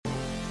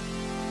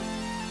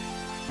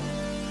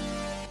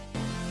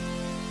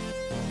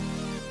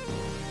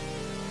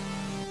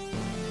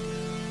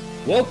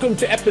Welcome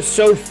to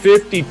episode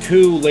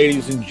 52,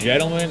 ladies and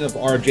gentlemen, of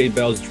RJ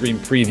Bell's Dream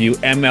Preview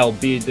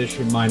MLB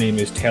edition. My name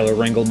is Taylor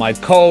Ringold. My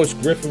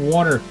co-host, Griffin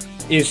Warner,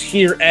 is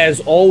here as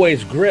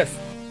always. Griff,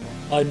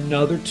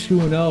 another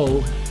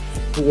 2-0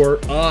 for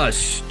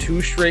us.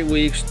 2 straight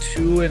weeks,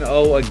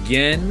 2-0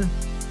 again.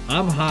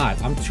 I'm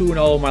hot. I'm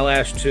 2-0 in my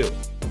last 2.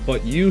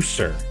 But you,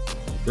 sir,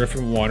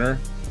 Griffin Warner,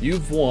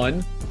 you've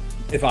won,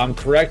 if I'm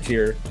correct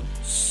here,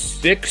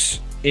 6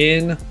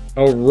 in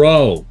a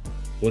row,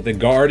 with the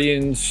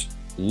Guardians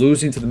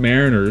losing to the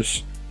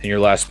Mariners in your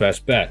last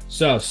best bet.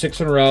 So 6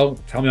 in a row.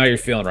 Tell me how you're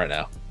feeling right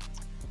now.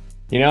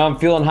 You know, I'm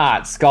feeling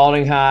hot,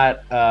 scalding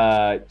hot.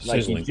 Like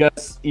Sizzling.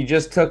 you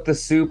just took the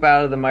soup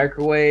out of the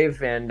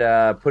microwave and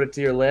put it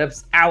to your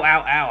lips. Ow,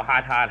 ow, ow!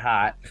 Hot, hot,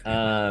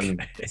 hot.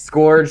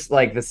 Scorched.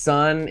 Like the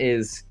sun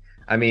is,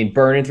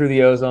 burning through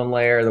the ozone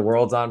layer. The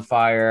world's on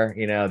fire.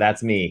 You know,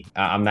 that's me.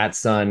 I'm that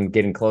sun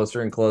getting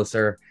closer and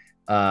closer.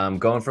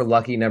 Going for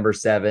lucky number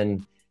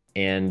 7.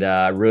 And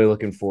really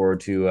looking forward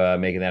to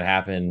making that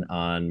happen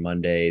on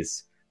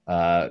Monday's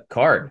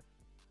card.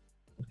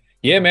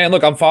 Yeah, man.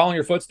 Look, I'm following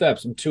your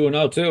footsteps. I'm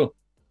 2-0 too.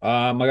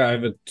 I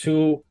have a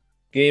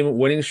 2-game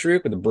winning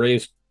streak with the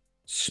Braves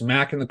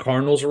smacking the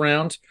Cardinals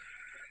around.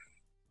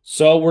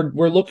 So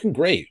we're looking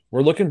great.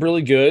 We're looking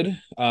really good.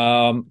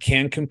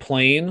 Can't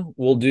complain.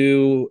 We'll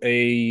do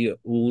a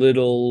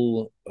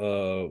little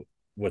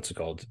what's it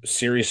called?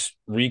 Series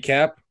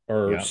recap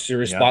or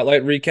series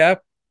spotlight recap.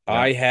 Yeah.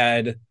 I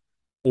had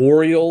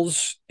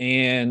Orioles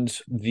and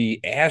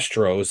the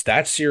Astros.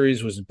 That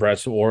series was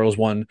impressive. Orioles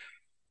won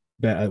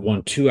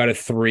 2 out of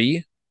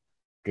 3.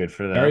 Good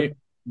for them. Very,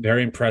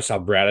 very impressed how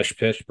Bradish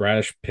pitched.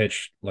 Bradish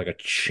pitched like a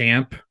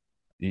champ.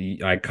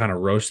 I kind of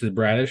roasted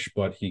Bradish,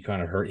 but he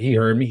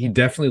heard me. He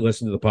definitely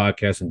listened to the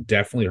podcast and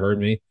definitely heard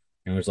me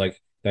and was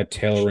like, that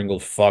Taylor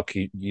Ringold fuck.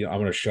 I'm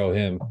going to show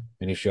him,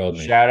 and he showed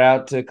me. Shout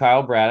out to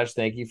Kyle Bradish.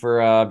 Thank you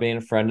for being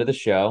a friend of the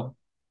show.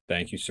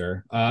 Thank you,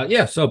 sir.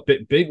 So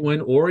big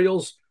win.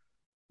 Orioles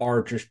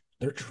are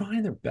they're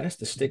trying their best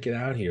to stick it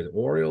out here. The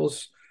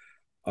Orioles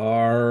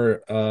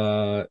are,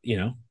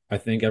 I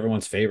think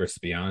everyone's favorites, to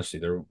be honest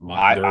with you.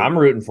 I'm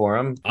rooting for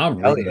them. I'm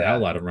rooting the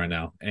hell out of them right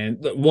now. And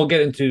we'll get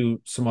into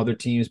some other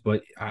teams,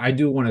 but I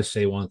do want to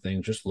say one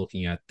thing, just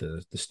looking at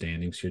the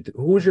standings here.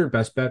 Who was your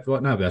best bet? Well,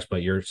 not best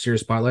bet, your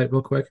series spotlight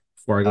real quick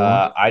before I go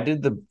on? I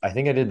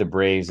think I did the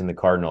Braves and the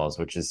Cardinals,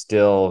 which is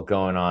still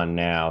going on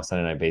now,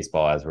 Sunday Night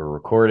Baseball, as we're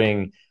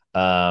recording.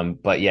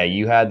 But yeah,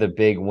 you had the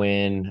big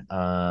win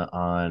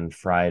on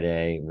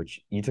Friday, which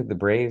you took the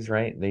Braves,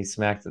 right? They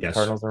smacked the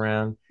Cardinals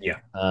around. Yeah.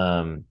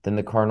 Then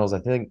the Cardinals, I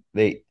think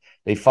they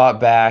fought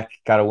back,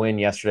 got a win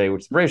yesterday,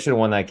 which the Braves should have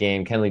won that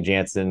game. Kenley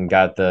Jansen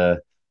got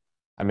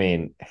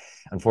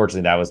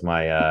unfortunately that was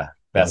my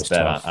best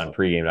bet on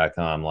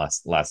pregame.com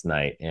last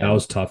night. And that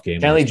was a tough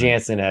game. Kenley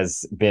Jansen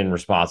has been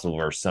responsible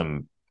for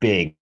some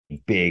big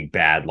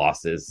bad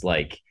losses.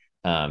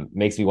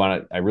 Makes me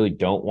I really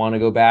don't want to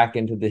go back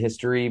into the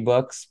history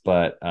books,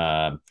 but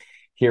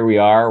here we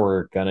are.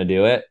 We're going to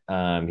do it.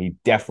 He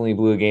definitely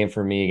blew a game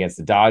for me against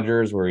the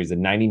Dodgers, where he's a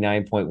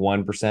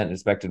 99.1%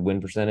 expected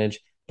win percentage.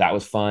 That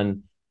was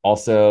fun.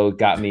 Also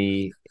got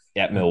me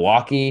at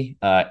Milwaukee,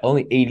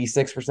 only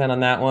 86% on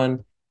that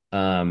one.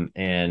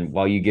 And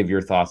while you give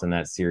your thoughts on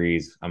that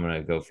series, I'm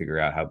going to go figure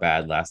out how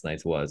bad last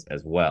night's was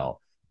as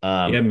well.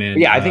 Yeah, man.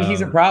 Yeah, I think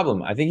he's a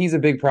problem. I think he's a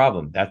big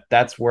problem.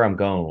 That's where I'm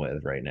going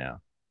with right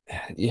now.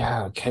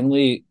 Yeah,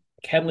 Kenley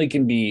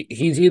can be,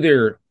 he's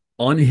either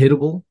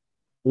unhittable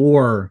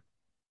or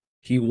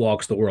he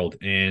walks the world.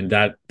 And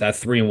that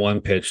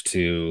 3-1 pitch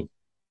to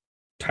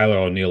Tyler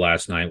O'Neill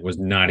last night was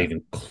not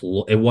even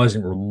close. It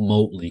wasn't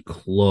remotely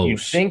close. You'd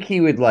think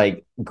he would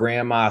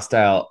grandma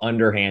style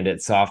underhand it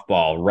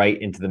softball right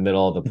into the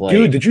middle of the plate.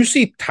 Dude, did you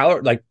see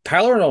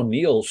Tyler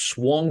O'Neill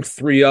swung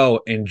 3-0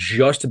 and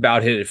just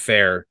about hit it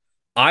fair?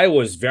 I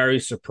was very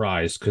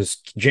surprised because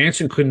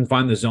Jansen couldn't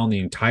find the zone the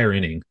entire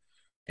inning.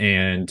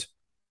 And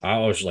I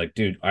was like,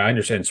 dude, I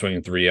understand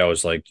swinging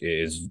 3-0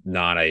 is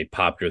not a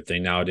popular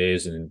thing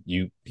nowadays, and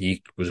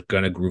he was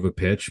gonna groove a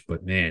pitch,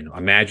 but man,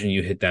 imagine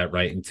you hit that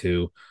right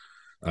into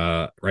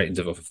a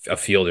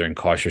fielder and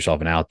cost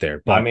yourself an out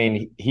there. But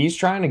he's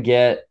trying to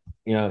get,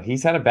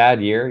 he's had a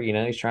bad year.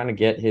 He's trying to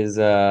get his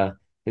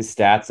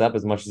stats up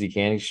as much as he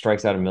can. He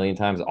strikes out a million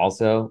times.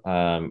 Also,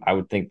 I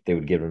would think they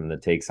would give him the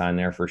take sign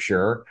there for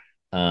sure.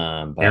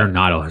 But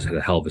Arenado has had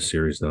a hell of a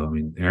series, though.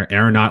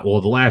 Arenado.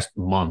 The last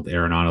month,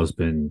 Arenado's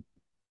been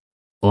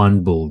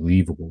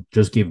unbelievable.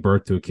 Just gave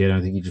birth to a kid.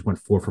 I think he just went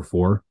 4 for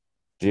 4.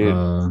 Dude,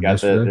 he's got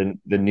the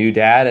new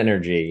dad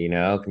energy.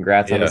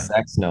 Congrats on the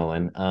sex,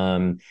 Nolan.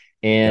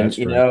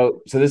 So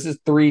this is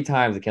 3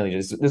 times the Kenley.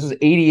 This was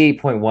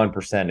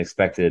 88.1%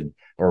 expected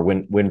or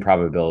win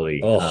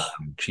probability. Oh,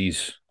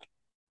 jeez.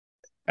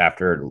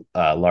 After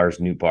Lars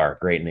Nootbaar,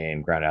 great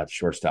name, ground out to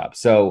shortstop.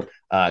 So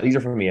these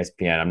are from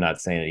ESPN. I'm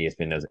not saying that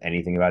ESPN knows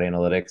anything about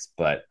analytics,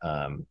 but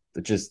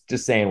just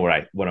saying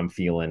what I'm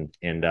feeling.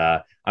 And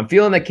I'm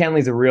feeling that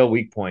Kenley's a real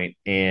weak point,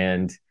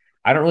 and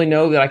I don't really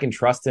know that I can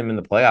trust him in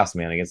the playoffs,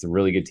 man, against the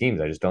really good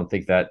teams. I just don't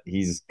think that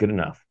he's good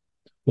enough.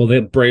 Well,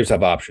 the Braves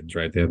have options,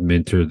 right? They have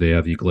Minter, they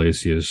have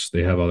Iglesias,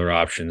 they have other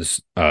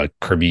options,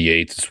 Kirby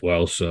Yates as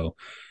well. So,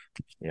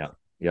 Yeah.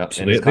 Yeah.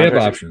 so And they have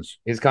options.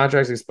 his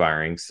contract's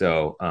expiring.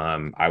 So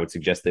I would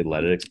suggest they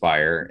let it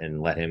expire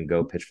and let him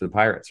go pitch for the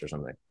Pirates or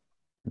something.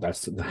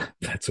 That's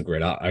that's a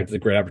great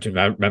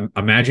opportunity.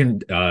 Imagine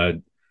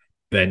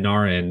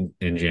Bednar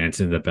and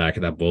Jansen in the back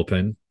of that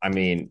bullpen. I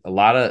mean, a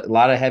lot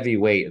of heavy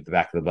weight at the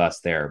back of the bus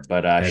there.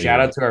 But shout out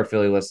Heavyweight. to our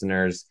Philly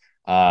listeners.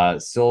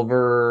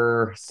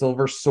 Silver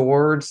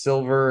Sword,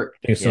 Silver,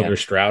 I think yeah. Silver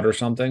Stroud or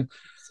something.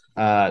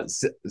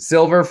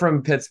 Silver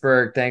from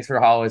Pittsburgh. Thanks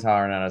for always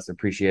hollering at us.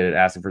 Appreciate it.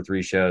 Asking for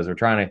 3 shows.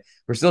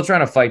 We're still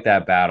trying to fight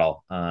that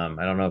battle. I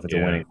don't know if it's a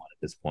winning one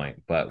at this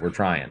point, but we're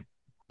trying.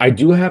 I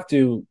do have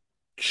to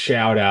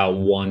shout out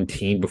one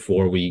team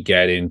before we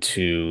get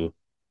into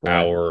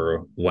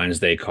our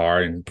Wednesday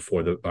card and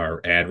before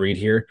our ad read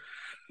here.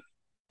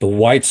 The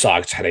White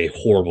Sox had a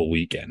horrible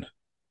weekend.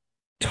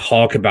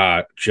 Talk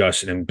about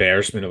just an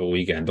embarrassment of a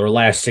weekend. Their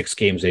last 6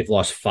 games, they've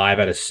lost 5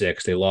 out of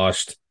 6. They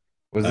lost.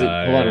 Was it? Hold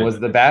on. Was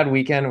the bad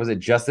weekend? Was it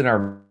just in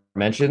our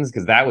mentions?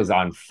 Because that was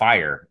on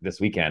fire this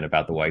weekend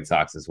about the White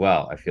Sox as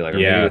well. I feel like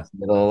maybe it was the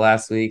middle of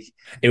last week.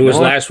 It was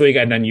last week,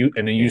 and then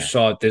you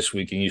saw it this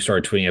week, and you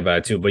started tweeting about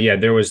it too. But yeah,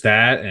 there was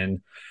that,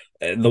 and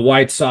the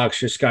White Sox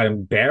just got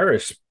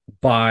embarrassed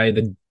by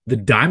the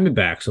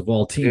Diamondbacks of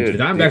all teams. The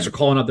Diamondbacks are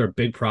calling up their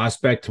big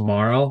prospect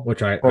tomorrow, which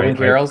Corbin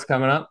Carroll's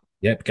coming up.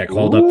 Yep, got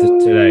called up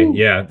today.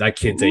 Yeah, that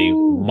kid's a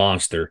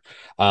monster.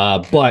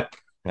 But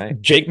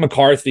Jake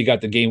McCarthy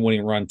got the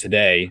game-winning run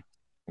today.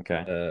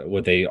 Okay.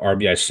 With a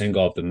RBI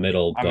single up the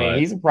middle. I mean,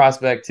 he's a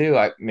prospect too.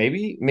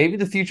 Maybe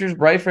the future's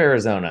bright for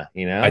Arizona.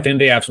 I think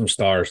they have some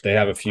stars. They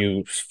have a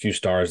few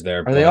stars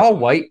there. They all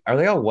white? Are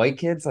they all white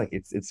kids? Like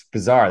it's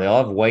bizarre. They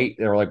all have white.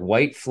 They're like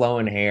white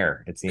flowing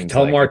hair. It seems.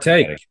 Ketel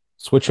Marte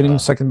switching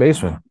second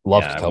baseman.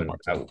 Love Ketel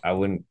Marte. I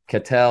wouldn't.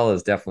 Ketel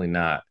is definitely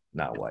not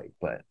white,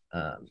 but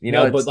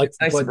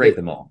it's nice to break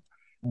them all.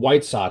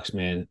 White Sox,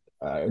 man.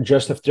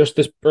 Just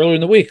this earlier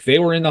in the week, they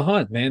were in the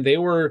hunt, man. They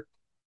were.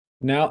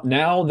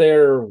 Now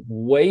they're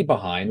way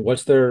behind.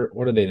 What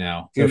are they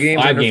now? 2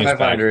 games under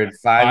 500,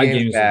 5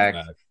 games back.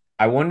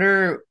 I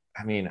wonder.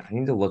 I mean, I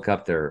need to look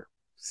up their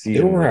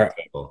season. Were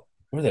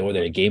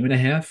they a game and a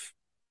half?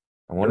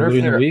 I wonder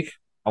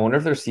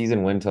if their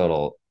season win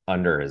total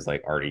under is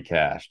like already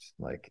cashed.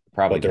 Like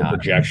probably what their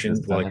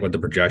projections, like what the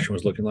projection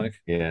was looking like.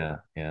 Yeah.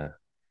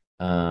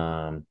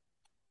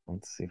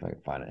 Let's see if I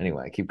can find it.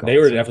 Anyway, keep going. They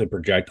were definitely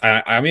project.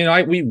 I had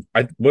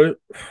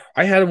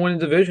them win the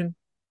division.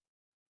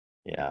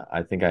 Yeah,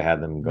 I think I had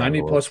them going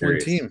 90+ win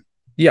team.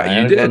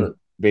 Yeah, you did.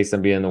 Based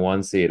on being the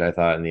 1 seed, I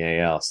thought in the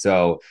AL.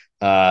 So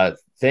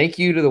thank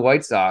you to the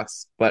White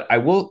Sox. But I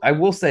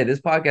will say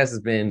this podcast has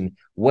been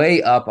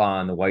way up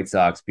on the White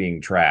Sox being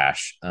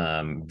trash.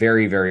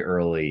 Very, very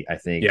early, I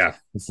think. Yeah.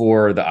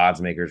 Before the odds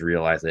makers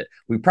realize it.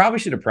 We probably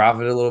should have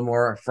profited a little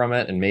more from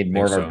it and made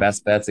more of our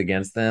best bets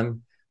against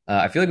them.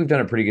 I feel like we've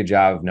done a pretty good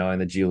job of knowing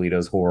that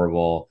Giolito's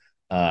horrible.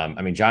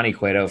 I mean, Johnny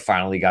Cueto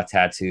finally got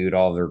tattooed.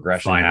 All the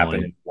regression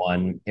happened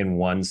in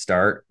one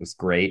start. It was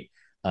great.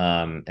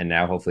 And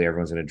now hopefully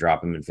everyone's going to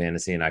drop him in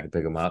fantasy and I can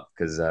pick him up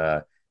because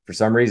for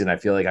some reason I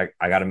feel like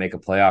I got to make a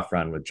playoff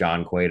run with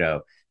John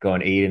Cueto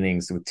going 8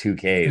 innings with 2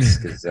 Ks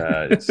because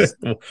it just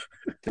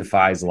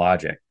defies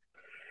logic.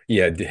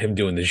 Yeah, him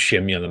doing the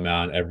shimmy on the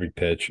mound every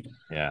pitch.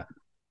 Yeah,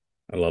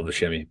 I love the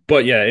shimmy.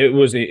 But yeah, it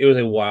was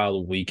a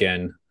wild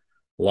weekend.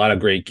 A lot of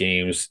great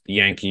games. The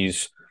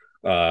Yankees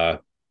can't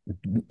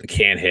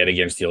hit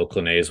against the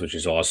Oakland A's, which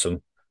is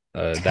awesome.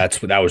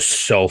 That was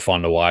so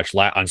fun to watch.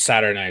 On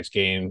Saturday night's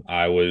game,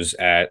 I was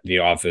at the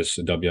office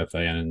at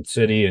WFAN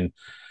City, and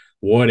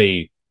what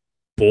a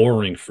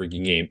boring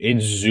freaking game.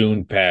 It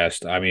zoomed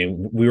past. I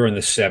mean, we were in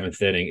the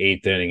 7th inning,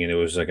 8th inning, and it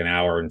was like an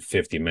hour and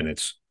 50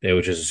 minutes. It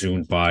was just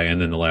zoomed by,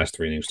 and then the last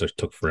 3 innings just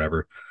took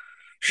forever.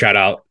 Shout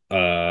out,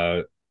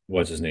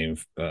 what's his name?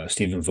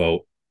 Stephen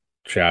Vogt.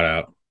 Shout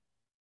out.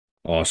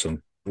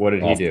 Awesome. What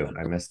did he do?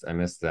 I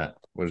missed that.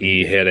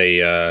 He hit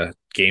a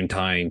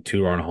game-tying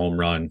 2-run home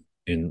run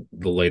in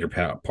the later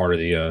part of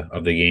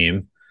the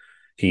game.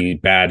 He's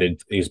batting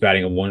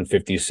a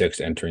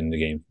 156 entering the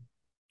game.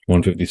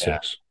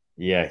 156.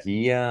 Yeah,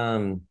 he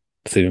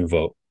Stephen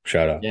Vogt.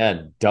 Shout out.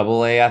 Yeah,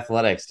 AA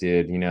athletics,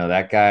 dude. You know,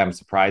 that guy, I'm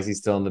surprised he's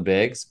still in the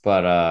bigs,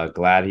 but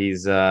glad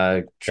he's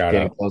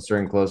getting closer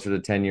and closer to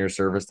 10-year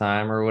service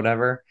time or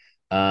whatever.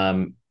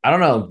 I don't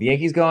know. The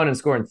Yankees going and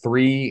scoring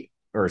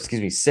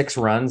 6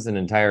 runs in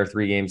an entire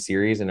 3-game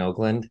series in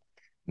Oakland.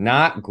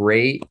 Not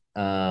great.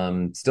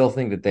 Still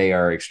think that they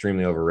are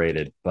extremely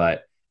overrated,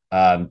 but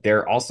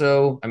they're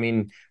also, I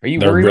mean, are you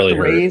worried about the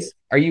Rays?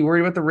 Are you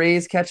worried about the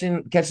Rays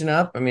catching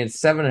up? I mean,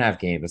 it's 7.5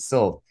 games, but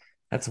still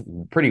that's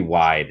pretty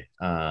wide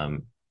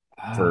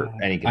for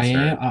any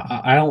concern.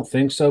 I don't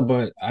think so,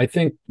 but I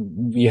think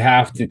we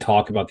have to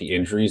talk about the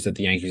injuries that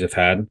the Yankees have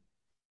had.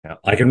 Yeah.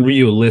 I can read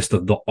you a list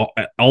of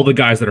all the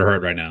guys that are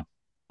hurt right now.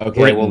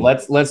 Okay, well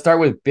let's start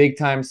with big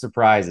time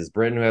surprises.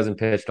 Britton, who hasn't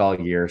pitched all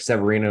year.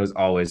 Severino's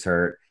always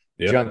hurt.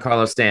 Yep.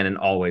 Giancarlo Stanton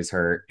always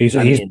hurt. He's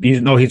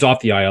off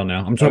the IL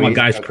now. I'm talking about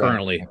guys okay.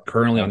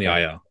 currently on the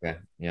IL. Okay.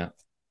 Yeah.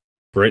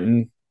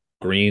 Britton,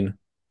 Green,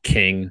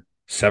 King,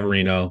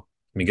 Severino,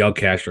 Miguel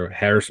Castro,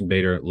 Harrison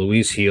Bader,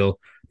 Luis Heel,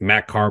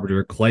 Matt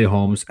Carpenter, Clay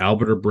Holmes,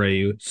 Albert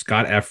Abreu,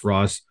 Scott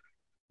Efros,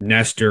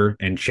 Nestor,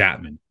 and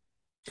Chapman.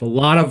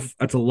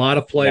 That's a lot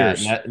of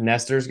players. Yeah,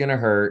 Nestor's gonna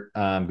hurt.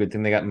 Good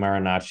thing they got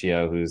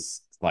Marinaccio, who's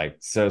like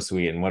so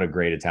sweet, and what a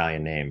great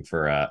Italian name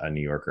for a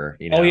New Yorker.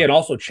 Oh yeah, and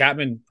also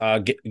Chapman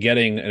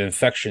getting an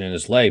infection in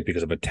his leg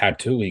because of a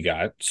tattoo he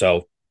got.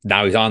 So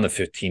now he's on the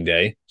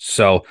 15-day.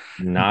 So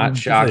not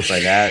shocked by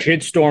that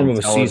shitstorm of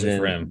a season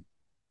for him.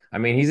 I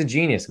mean, he's a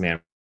genius,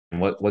 man.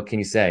 What can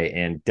you say?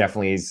 And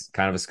definitely he's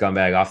kind of a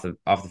scumbag off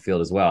the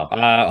field as well.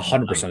 100% a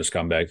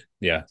scumbag.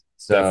 Yeah.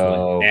 So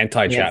definitely.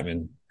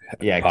 Anti-Chapman.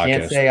 Yeah, I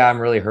can't say I'm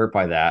really hurt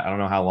by that. I don't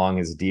know how long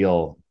his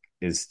deal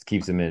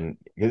keeps him in.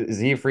 Is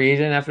he a free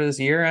agent after this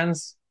year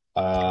ends?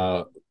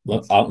 Let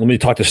me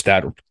talk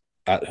to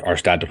our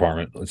stat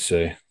department. Let's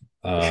see.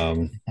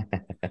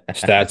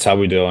 Stats, how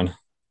we doing?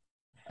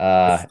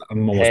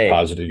 I'm almost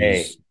positive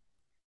he's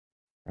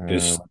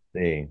let's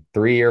see.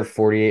 3-year,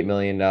 $48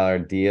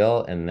 million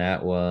deal, and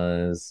that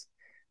was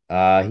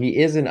he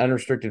is an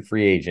unrestricted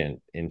free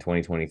agent in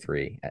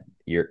 2023 at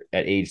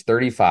age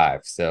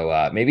 35.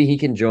 So maybe he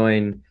can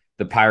join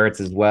the Pirates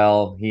as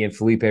well. He and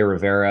Felipe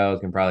Rivero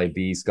can probably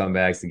be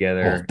scumbags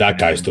together. Oh, that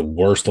guy's the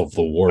worst of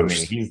the worst. I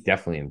mean, he's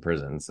definitely in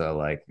prison. So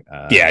like,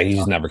 yeah,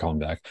 he's never coming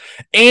back.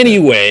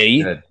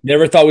 Anyway,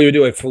 never thought we would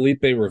do a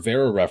Felipe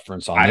Rivero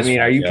reference on this. I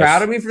mean, are you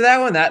proud of me for that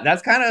one?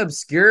 That's kind of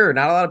obscure.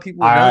 Not a lot of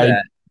people know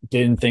that.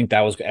 Didn't think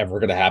that was ever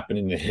going to happen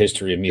in the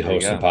history of me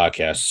hosting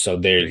podcasts. So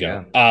there you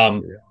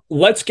go.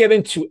 Let's get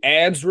into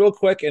ads real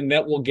quick, and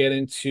then we'll get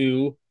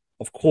into,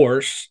 of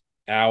course,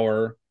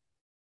 our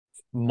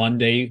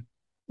Monday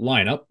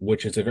lineup,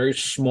 which is a very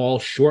small,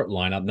 short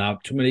lineup,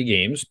 not too many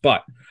games,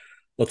 but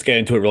let's get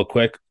into it real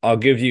quick. I'll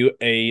give you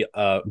a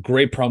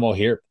great promo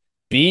here.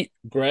 Beat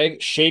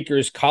Greg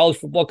Shaker's college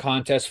football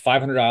contest,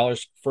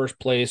 $500 first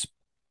place,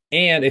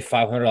 and a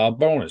 $500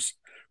 bonus.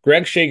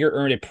 Greg Shaker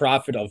earned a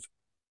profit of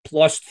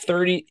plus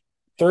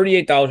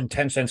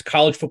 $38.10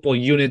 college football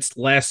units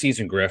last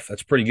season, Griff.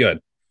 That's pretty good.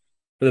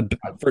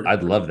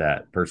 I'd love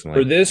that personally.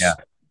 For this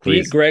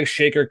Beat Greg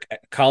Shaker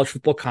college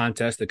football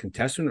contest, the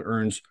contestant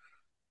earns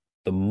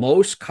the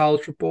most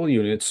college football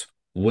units,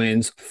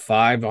 wins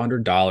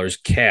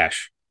 $500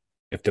 cash.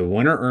 If the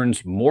winner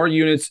earns more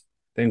units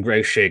than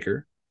Greg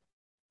Shaker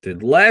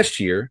did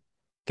last year,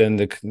 then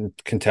the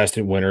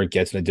contestant winner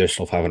gets an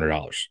additional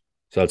 $500.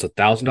 So that's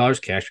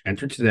 $1,000 cash.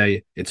 Enter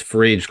today. It's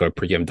free. Just go to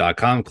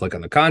pregame.com, click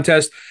on the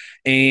contest,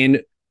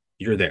 and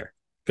you're there.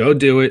 Go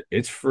do it.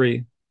 It's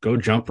free. Go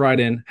jump right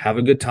in. Have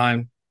a good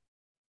time.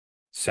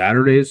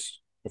 Saturdays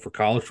for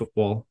college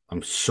football.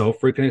 I'm so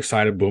freaking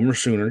excited. Boomer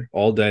Sooner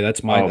all day.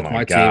 That's my team.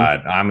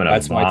 I'm gonna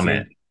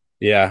vomit.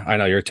 Yeah, I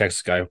know you're a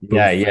Texas guy.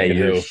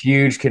 You're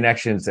huge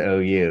connections to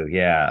OU.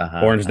 Yeah,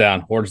 horns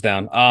down.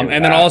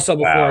 And then also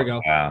before I go,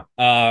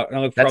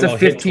 that's a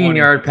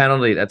 15-yard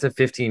penalty. That's a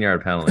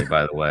 15-yard penalty,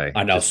 by the way.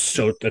 I know.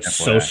 That's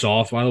so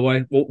soft, by the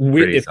way. Well,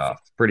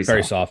 pretty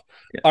soft.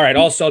 Yeah. All right.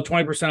 Also,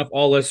 20% of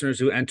all listeners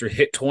who enter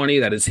Hit 20.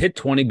 That is Hit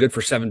 20, good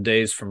for 7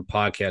 days from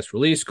podcast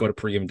release. Go to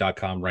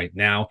pregame.com right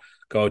now.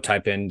 Go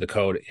type in the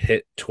code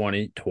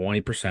HIT20,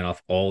 20%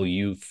 off all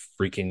you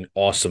freaking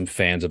awesome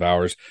fans of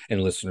ours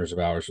and listeners of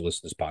ours who listen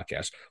to this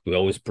podcast. We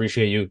always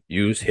appreciate you.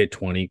 Use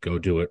HIT20. Go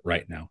do it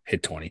right now.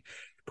 HIT20.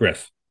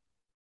 Griff,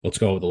 let's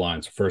go with the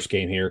lines. First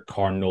game here,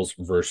 Cardinals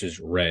versus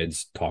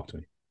Reds. Talk to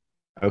me.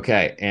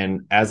 Okay,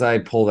 and as I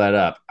pull that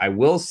up, I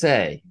will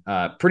say,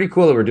 pretty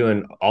cool that we're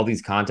doing all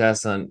these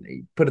contests on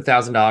put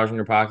 $1,000 in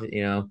your pocket,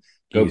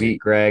 go beat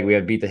Greg. We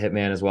have Beat the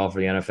Hitman as well for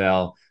the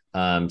NFL.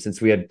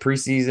 Since we had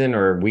preseason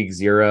or week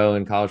 0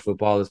 in college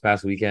football this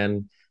past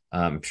weekend,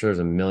 I'm sure there's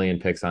a million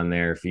picks on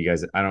there. If you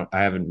guys, I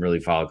haven't really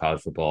followed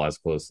college football as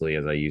closely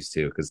as I used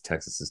to because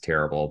Texas is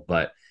terrible,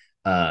 but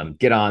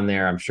get on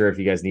there. I'm sure if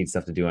you guys need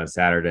stuff to do on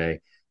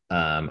Saturday,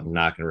 I'm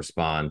not going to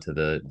respond to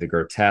the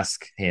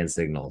grotesque hand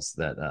signals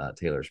that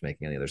Taylor's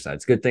making on the other side.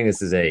 It's a good thing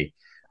this is it's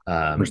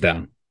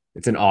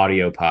an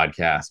audio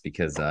podcast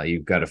because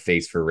you've got a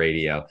face for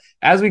radio.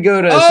 As we go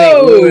to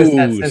St. Louis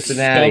and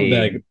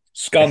Cincinnati.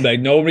 Scumbag.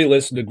 Nobody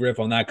listened to Griff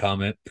on that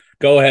comment.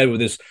 Go ahead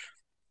with this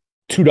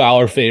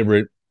 $2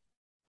 favorite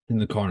in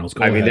the Cardinals.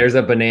 Go ahead. There's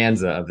a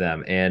bonanza of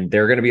them, and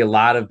there are going to be a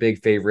lot of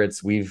big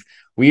favorites. We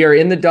are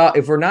in the dog.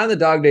 If we're not in the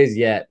dog days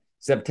yet,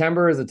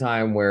 September is a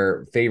time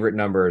where favorite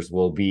numbers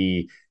will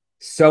be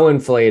so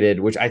inflated,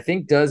 which I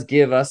think does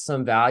give us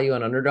some value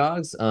on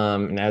underdogs.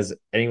 And as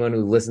anyone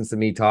who listens to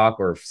me talk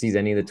or sees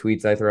any of the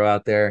tweets I throw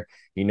out there,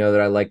 you know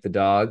that I like the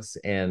dogs,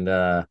 and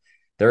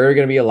there are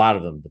going to be a lot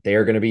of them, but they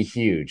are going to be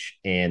huge,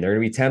 and they're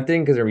going to be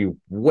tempting because they're going to be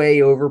way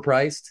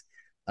overpriced.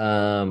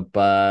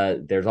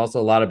 But there's also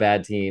a lot of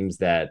bad teams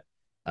that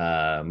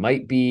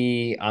might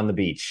be on the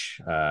beach,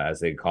 as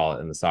they call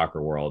it in the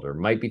soccer world, or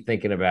might be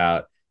thinking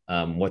about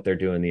what they're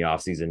doing in the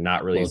offseason,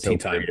 not really so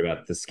worried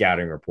about the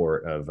scouting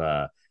report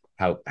of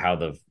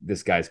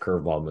this guy's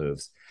curveball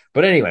moves.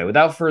 But anyway,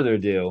 without further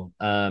ado,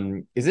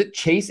 is it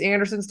Chase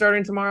Anderson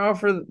starting tomorrow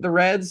for the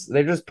Reds?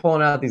 They're just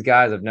pulling out these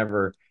guys I've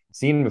never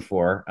seen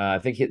before. I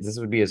think this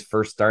would be his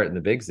first start in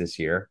the bigs this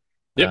year.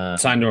 Yep,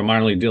 signed to a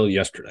minor league deal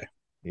yesterday.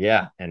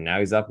 Yeah, and now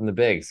he's up in the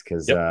bigs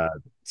because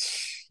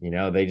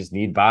Yep. they just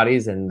need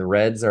bodies, and the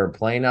Reds are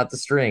playing out the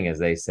string, as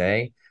they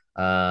say.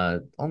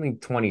 Only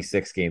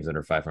 26 games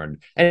under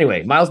 500.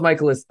 Anyway, Miles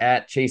Michaelis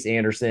at Chase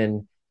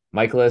Anderson.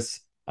 Michaelis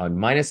on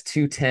minus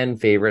 210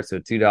 favorite, so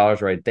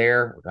 $2 right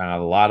there. We're gonna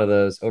have a lot of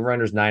those. Over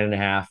unders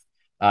 9.5.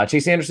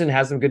 Chase Anderson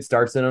has some good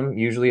starts in him.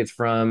 Usually it's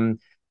from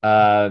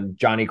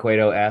Johnny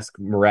Cueto-esque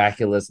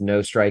miraculous no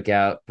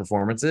strikeout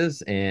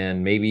performances,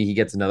 and maybe he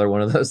gets another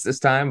one of those this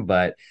time,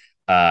 but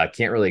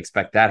can't really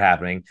expect that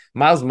happening.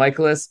 Miles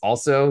Michaelis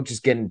also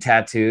just getting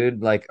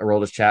tattooed like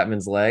Aroldis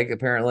Chapman's leg,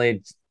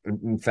 apparently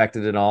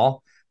infected and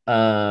all.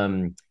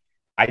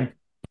 I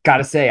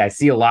gotta say, I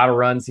see a lot of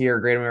runs here,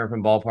 Great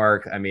American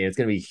Ballpark. I mean, it's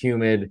gonna be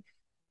humid.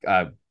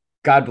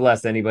 God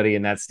bless anybody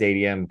in that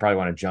stadium. Probably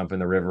want to jump in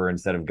the river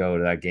instead of go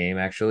to that game,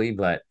 actually.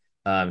 But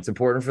it's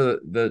important for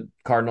the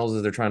Cardinals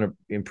as they're trying to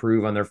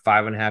improve on their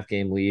 5.5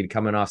 game lead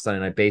coming off Sunday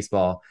Night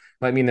Baseball.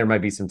 Might mean there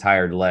might be some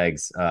tired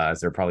legs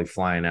as they're probably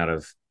flying out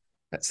of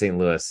St.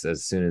 Louis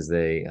as soon as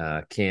they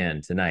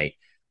can tonight.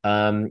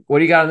 What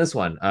do you got on this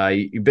one?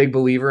 You big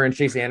believer in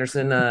Chase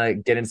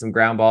Anderson getting some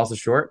ground balls to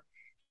short?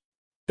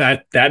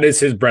 That is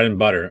his bread and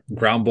butter,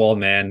 ground ball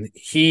man.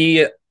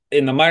 He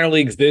in the minor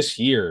leagues this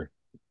year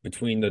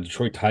between the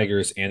Detroit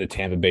Tigers and the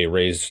Tampa Bay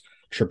Rays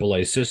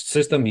AAA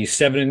system, he's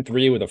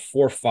 7-3 with a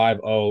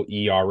 4.50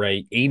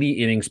 ERA, 80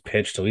 innings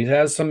pitched. So he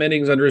has some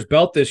innings under his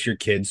belt this year,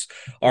 kids.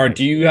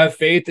 Do you have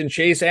faith in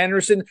Chase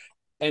Anderson?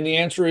 And the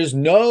answer is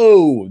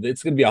no.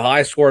 It's going to be a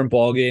high-scoring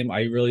ball game.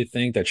 I really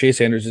think that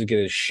Chase Anderson is going to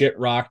get his shit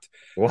rocked.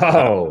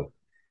 Whoa.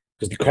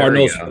 Because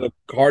the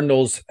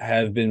Cardinals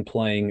have been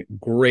playing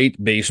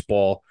great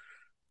baseball.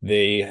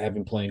 They have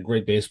been playing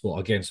great baseball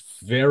against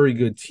very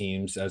good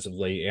teams as of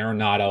late.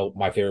 Arenado,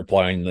 my favorite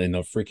player in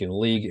the freaking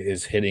league,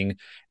 is hitting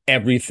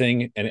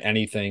everything and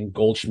anything.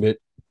 Goldschmidt,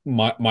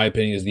 my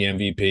opinion, is the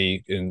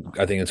MVP, and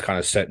I think it's kind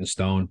of set in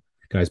stone.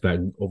 Guy's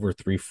batting over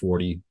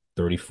 340,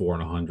 34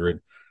 and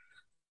 100.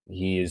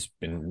 He has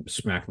been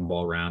smacking the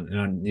ball around,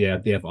 and yeah,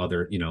 they have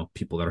other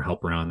people that are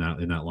helping around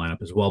in that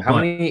lineup as well. How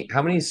many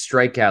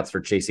strikeouts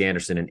for Chase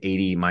Anderson in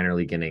 80 minor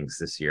league innings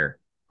this year?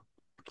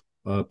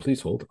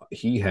 Please hold.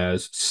 He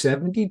has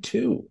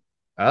 72.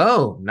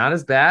 Oh, not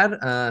as bad. So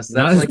that's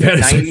not as bad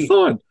as I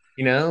thought.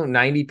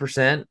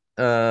 90%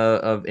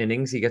 of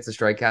innings he gets a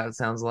strikeout. It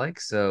sounds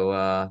like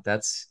so.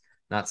 That's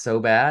not so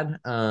bad.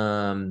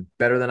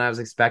 Better than I was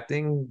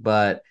expecting,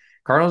 but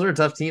Cardinals are a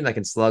tough team that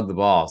can slug the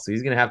ball, so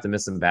he's going to have to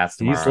miss some bats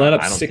tomorrow. He's let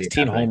up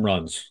 16 home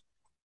runs.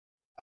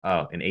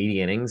 Oh, in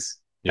 80 innings?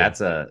 Yeah.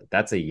 That's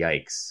a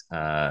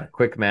yikes.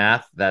 Quick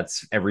math,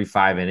 that's every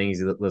 5 innings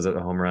he lives at a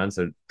home run,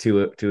 so two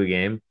a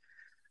game.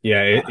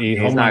 Yeah,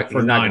 he's not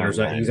for Niners.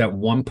 He's at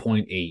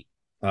 1.8.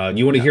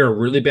 You want to hear a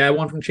really bad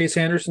one from Chase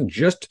Anderson?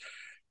 Just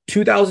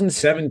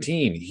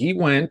 2017, he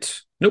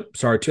went. Nope,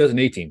 sorry,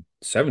 2018,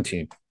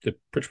 17 did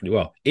pretty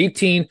well.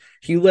 18,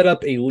 he let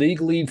up a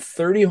league lead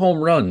 30 home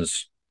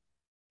runs.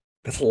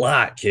 That's a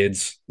lot,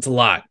 kids. It's a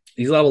lot.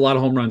 He's let up a lot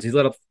of home runs. He's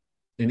let up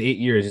in 8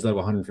 years. He's let up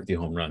 150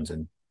 home runs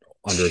in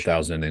under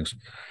 1,000 innings.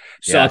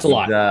 So that's a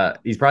lot.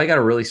 He's probably got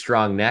a really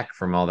strong neck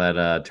from all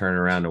that turning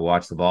around to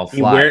watch the ball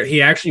fly.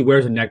 He actually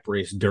wears a neck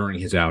brace during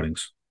his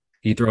outings.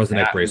 He throws the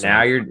neck brace.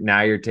 Now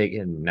you're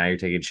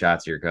taking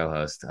shots at your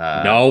co-host.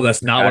 No,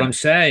 that's not what I'm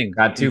saying.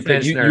 Got 2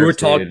 pinch nerves. You were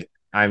talking.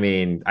 I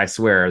mean, I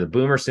swear the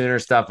Boomer Sooner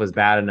stuff was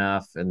bad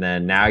enough, and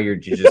then now you're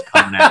just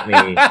coming at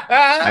me.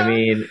 I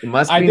mean, it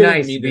must be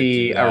nice to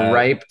be a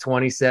ripe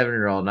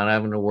 27-year-old, not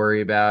having to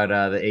worry about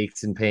the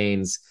aches and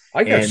pains.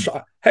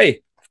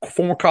 Hey,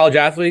 former college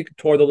athlete,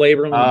 tore the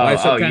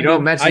labrum. You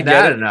don't mention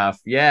that enough.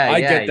 Yeah, I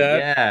get that.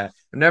 Yeah,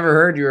 I've never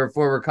heard you were a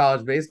former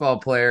college baseball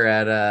player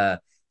at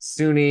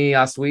SUNY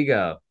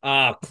Oswego.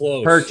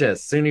 Close. SUNY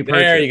Purchase.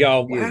 There you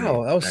go.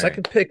 Wow, that was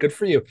second pick. Good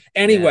for you.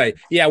 Anyway,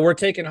 yeah, we're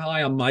taking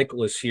high on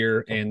Michaelis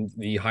here and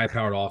the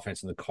high-powered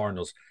offense in the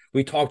Cardinals.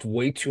 We talked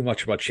way too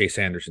much about Chase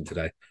Anderson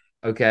today.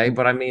 Okay,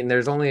 but I mean,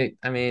 you're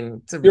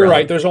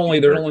right. There's only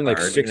like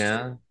 6.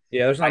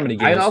 Yeah, there's not many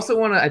games.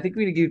 I think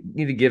we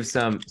need to give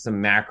some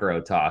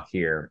macro talk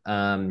here.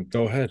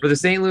 Go ahead. For the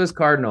St. Louis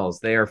Cardinals,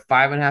 they are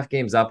 5.5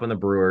 games up on the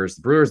Brewers.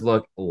 The Brewers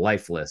look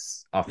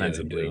lifeless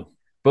offensively. Yeah,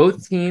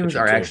 both teams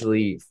are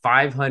actually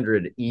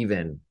 500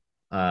 even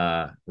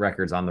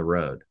records on the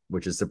road,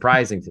 which is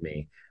surprising to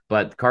me.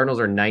 But the Cardinals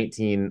are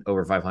 19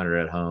 over 500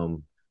 at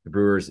home. The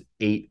Brewers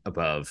 8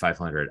 above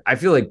 500.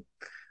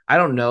 I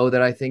don't know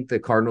that I think the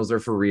Cardinals are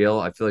for real.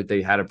 I feel like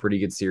they had a pretty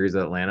good series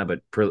at Atlanta, but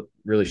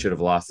really should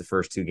have lost the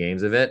first 2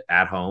 games of it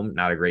at home.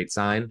 Not a great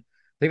sign.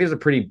 I think there's a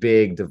pretty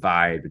big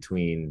divide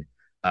between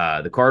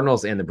the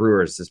Cardinals and the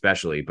Brewers,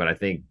 especially. But I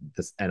think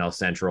this NL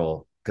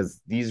Central,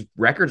 because these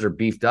records are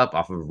beefed up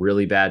off of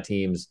really bad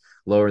teams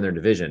lower in their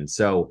division.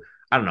 So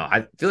I don't know.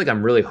 I feel like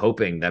I'm really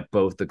hoping that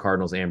both the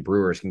Cardinals and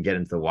Brewers can get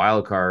into the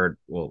wild card.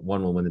 Well,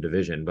 one will win the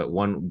division, but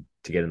one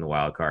to get in the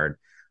wild card.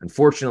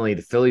 Unfortunately,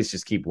 the Phillies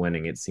just keep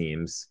winning, it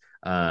seems.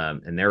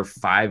 And they're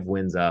 5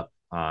 wins up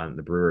on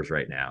the Brewers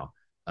right now.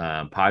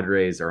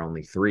 Padres are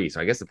only 3.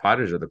 So I guess the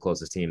Padres are the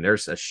closest team.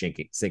 There's a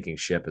sinking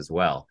ship as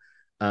well.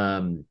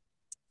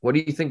 What do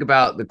you think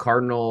about the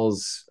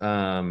Cardinals?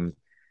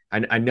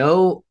 I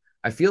know,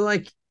 I feel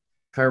like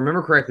if I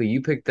remember correctly,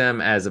 you picked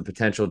them as a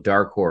potential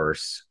dark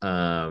horse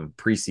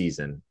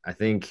preseason. I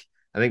think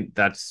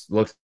that's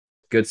looked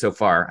good so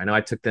far. I know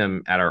I took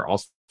them at our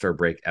All-Star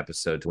break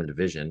episode to win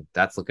division.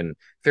 That's looking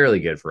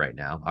fairly good for right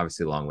now.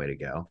 Obviously, a long way to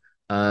go.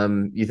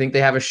 You think they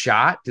have a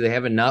shot? Do they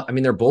have enough? I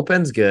mean, their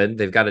bullpen's good.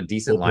 They've got a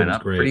decent Bullpen's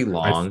lineup, great. pretty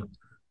long.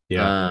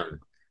 Yeah.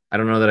 I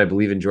don't know that I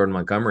believe in Jordan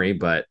Montgomery,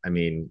 but I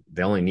mean,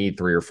 they only need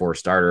 3 or 4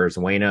 starters.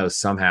 Wayno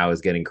somehow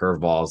is getting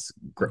curveballs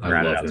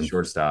grounded out to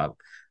shortstop.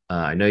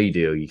 I know you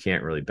do. You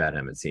can't really bet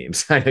him, it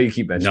seems. I know you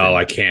keep betting. No,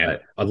 I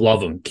can't. I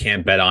love him.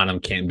 Can't bet on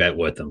him. Can't bet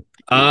with him.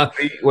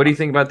 What do you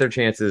think about their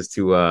chances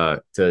to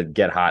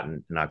get hot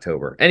in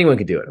October? Anyone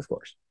could do it, of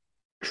course.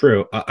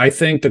 True. I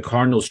think the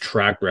Cardinals'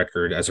 track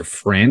record as a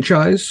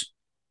franchise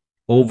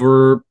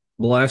over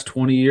the last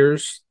 20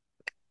 years,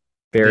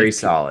 very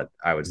solid,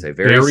 I would say.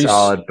 Very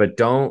solid, but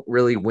don't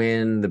really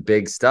win the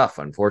big stuff,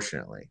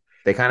 unfortunately.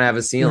 They kind of have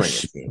a ceiling.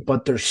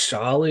 But they're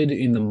solid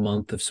in the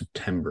month of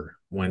September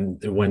when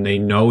they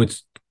know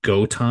it's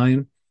go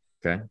time.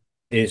 Okay.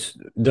 It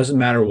doesn't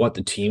matter what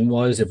the team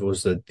was, if it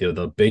was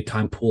the big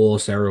time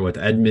Pujols era with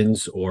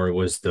Edmonds, or it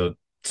was the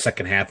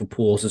second half of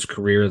Pujols'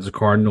 career as a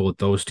Cardinal with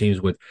those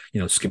teams with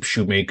Skip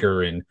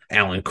Shoemaker and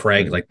Alan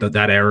Craig, like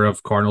that era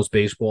of Cardinals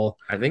baseball.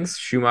 I think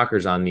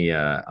Schumacher's on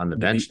the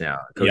bench now.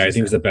 Yeah, I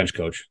think he's the bench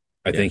coach.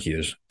 I think he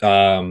is.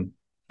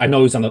 I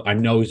know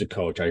he's a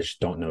coach. I just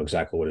don't know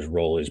exactly what his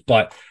role is.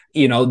 But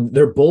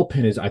their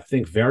bullpen is, I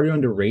think, very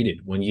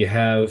underrated. When you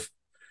have,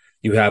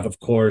 of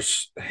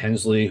course,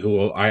 Hensley,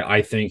 who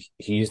I think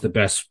he's the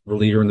best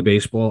reliever in the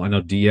baseball. I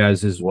know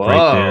Diaz is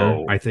right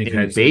there. I think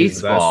Hensley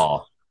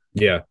baseball.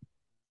 Yeah,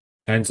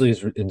 Hensley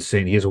is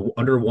insane. He has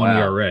under 1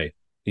 ERA.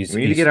 We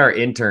need to get our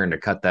intern to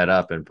cut that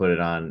up and put it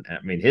on.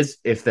 I mean,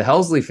 if the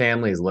Helsley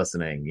family is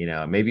listening,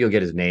 maybe you'll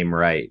get his name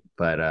right.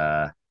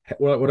 But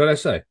what did I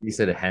say? You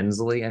said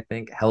Hensley, I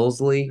think.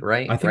 Helsley,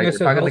 right? I think right? I said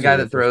You're talking Helsley, the guy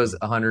that throws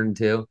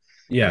 102.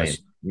 Yes. I mean,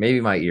 maybe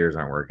my ears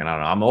aren't working. I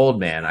don't know. I'm old,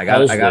 man. I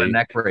got a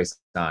neck brace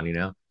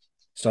on.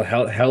 So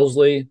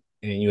Helsley,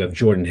 and you have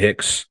Jordan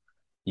Hicks.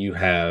 You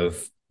have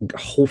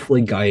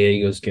hopefully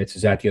Gallegos gets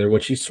his act together,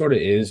 which he sort of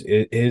is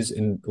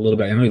in a little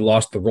bit. I know he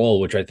lost the role,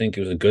 which I think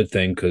was a good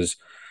thing because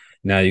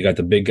now you got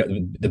the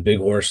big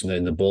horse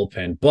in the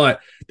bullpen. But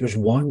there's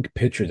one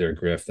pitcher there,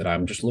 Griff, that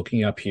I'm just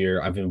looking up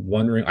here. I've been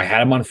wondering. I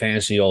had him on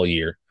fantasy all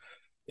year.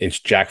 It's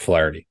Jack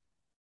Flaherty.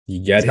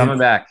 He's coming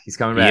back. He's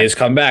coming back. He is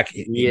coming back.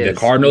 The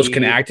Cardinals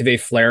can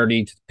activate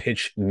Flaherty to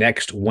pitch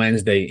next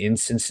Wednesday in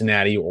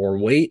Cincinnati, or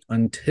wait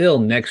until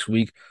next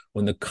week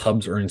when the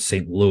Cubs are in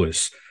St.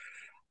 Louis.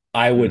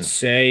 I would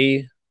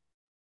say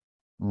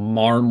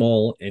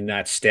Marmol and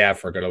that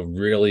staff are going to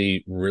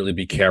really, really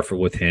be careful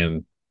with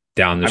him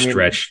down the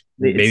stretch.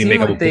 Maybe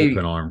make up a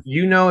bullpen arm.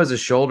 As a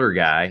shoulder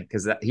guy,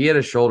 because he had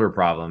a shoulder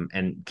problem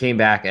and came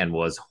back and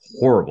was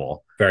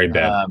horrible. Very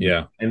bad,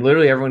 yeah. And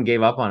literally everyone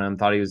gave up on him,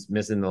 thought he was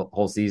missing the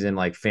whole season,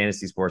 like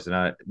fantasy sports.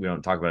 And we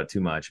don't talk about it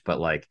too much,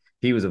 but like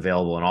he was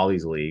available in all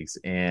these leagues.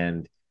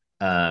 And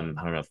I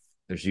don't know if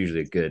there's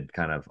usually a good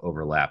kind of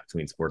overlap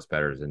between sports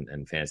bettors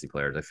and fantasy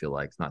players. I feel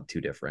like it's not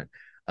too different.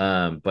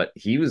 But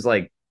he was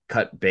like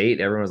cut bait.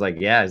 Everyone was like,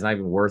 yeah, he's not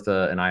even worth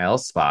an IL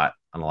spot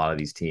on a lot of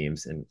these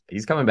teams. And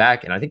he's coming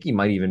back. And I think he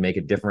might even make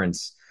a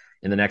difference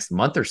in the next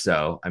month or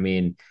so. I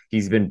mean,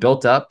 he's been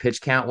built up pitch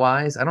count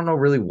wise. I don't know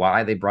really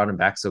why they brought him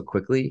back so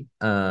quickly.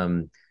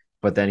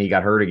 But then he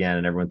got hurt again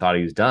and everyone thought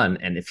he was done.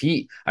 And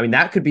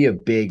that could be a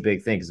big,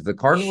 big thing. Because if the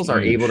Cardinals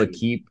are able to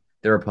keep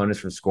their opponents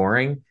from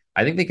scoring,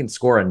 I think they can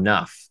score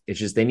enough. It's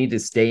just they need to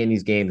stay in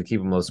these games and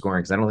keep them low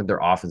scoring, because I don't think their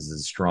offense is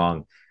as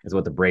strong as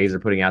what the Braves are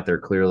putting out there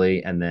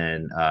clearly. And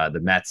then the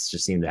Mets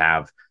just seem to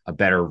have a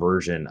better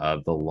version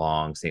of the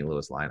long St.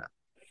 Louis lineup.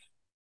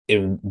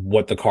 And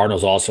what the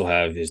Cardinals also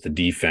have is the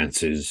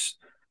defense.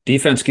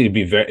 Defense can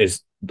be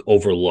is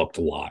overlooked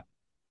a lot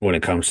when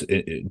it comes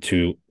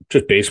to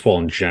just baseball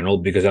in general,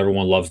 because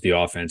everyone loves the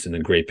offense and the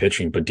great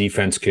pitching, but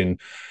defense can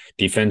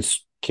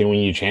win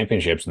you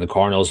championships. And the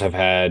Cardinals have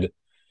had,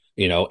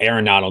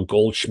 Arenado,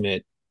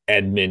 Goldschmidt,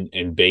 Edman,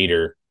 and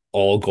Bader,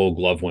 all Gold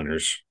Glove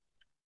winners.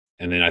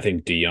 And then I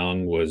think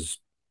DeYoung was.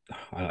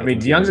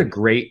 DeYoung's a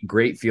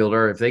great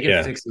fielder. If they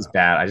can fix his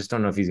bat, I just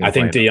don't know if he's going to.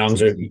 I think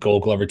DeYoung's a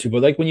Gold Glover too.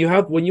 But like when you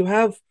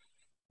have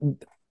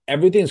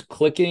everything's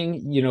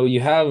clicking,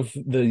 you have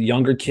the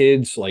younger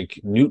kids like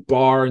Newt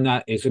Barr, and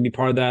that is going to be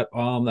part of that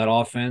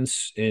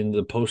offense in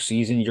the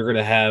postseason. You're going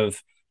to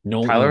have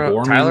Tyler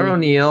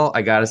O'Neill.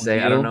 I gotta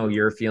say, I don't know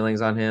your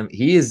feelings on him.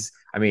 He is.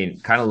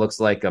 Kind of looks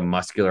like a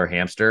muscular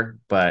hamster,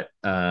 but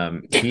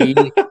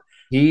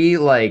he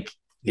like.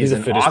 He's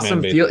an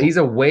awesome field. He's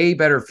a way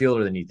better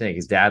fielder than you think.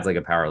 His dad's like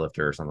a power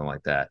lifter or something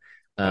like that.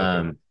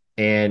 Okay.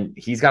 And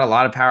he's got a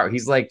lot of power.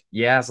 He's like,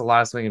 yeah, it's a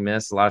lot of swing and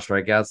miss, a lot of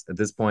strikeouts. At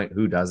this point,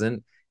 who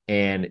doesn't?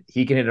 And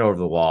he can hit it over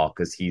the wall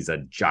because he's a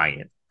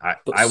giant. The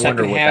I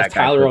wonder second what half, that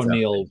guy Tyler puts up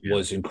O'Neill in the gym.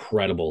 was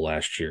incredible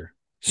last year.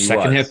 He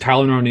Second half, was.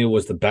 Tyler O'Neill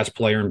was the best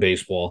player in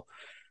baseball.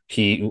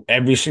 He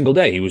every single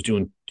day he was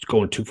going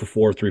 2 for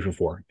 4, 3 for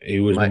 4. He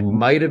was.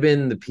 Might have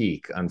been the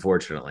peak,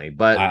 unfortunately,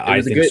 but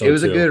I think so a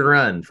too. good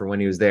run for when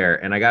he was there.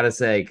 And I gotta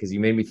say, because you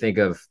made me think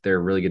of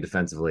they're really good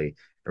defensively.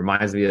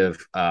 Reminds me of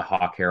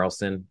Hawk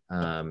Harrelson,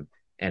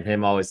 and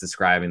him always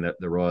describing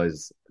the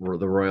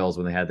Royals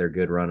when they had their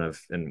good run of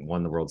and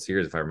won the World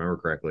Series, if I remember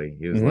correctly.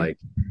 He was Mhm. like,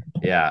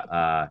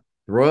 "Yeah,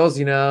 the Royals,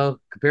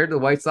 compared to the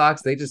White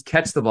Sox, they just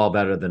catch the ball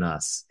better than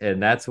us,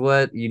 and that's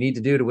what you need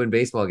to do to win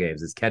baseball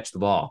games is catch the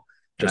ball."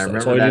 And I Just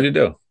that's remember all you need that,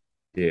 to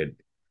do. dude.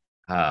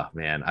 Oh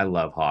man, I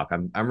love Hawk.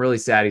 I'm really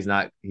sad he's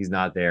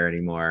not there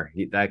anymore.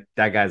 That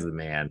guy's the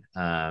man.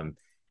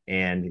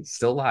 And he's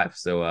still alive.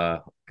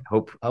 So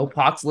hope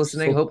Hawk's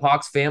listening. So Hope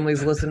Hawk's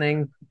family's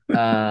listening.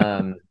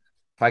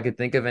 If I could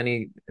think of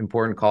any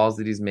important calls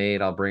that he's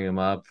made, I'll bring him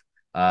up.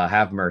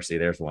 Have mercy.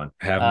 There's one.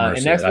 have And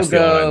mercy. next we'll That's the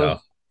only one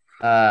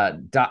I go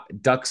know.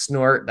 Duck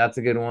Snort. That's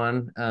a good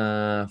one.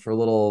 For a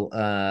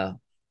little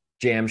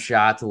jam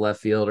shot to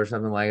left field or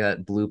something like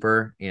that.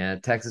 Blooper. Yeah,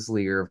 Texas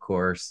Leaguer, of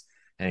course.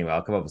 Anyway,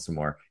 I'll come up with some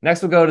more.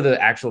 Next, we'll go to the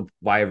actual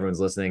why everyone's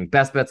listening.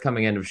 Best bets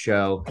coming end of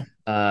show.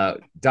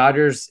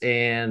 Dodgers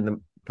and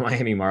the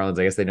Miami Marlins.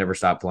 I guess they never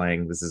stop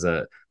playing. This is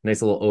a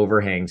nice little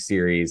overhang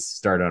series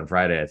started on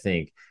Friday, I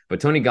think.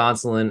 But Tony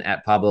Gonsolin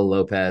at Pablo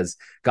Lopez.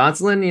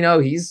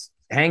 Gonsolin, he's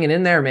hanging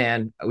in there,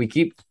 man. We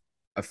keep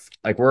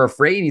we're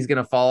afraid he's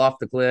gonna fall off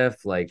the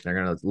cliff. Like they're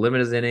gonna limit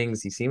his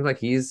innings. He seems like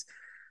he's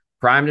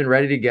primed and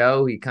ready to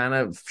go. He kind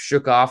of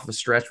shook off a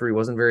stretch where he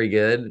wasn't very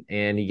good,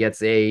 and he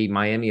gets a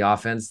Miami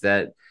offense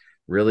that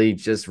really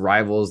just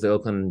rivals the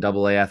Oakland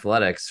AA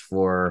Athletics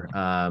for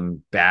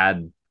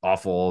bad,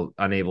 awful,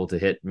 unable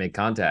to make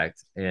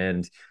contact.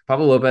 And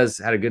Pablo Lopez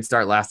had a good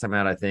start last time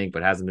out, I think,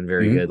 but hasn't been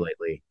very Mhm. good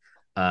lately.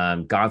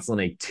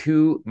 Gonsolin a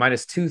two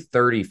minus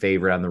 230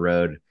 favorite on the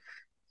road.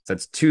 So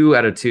that's 2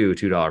 out of 2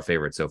 $2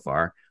 favorite so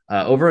far.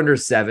 Over under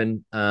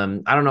 7.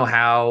 I don't know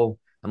how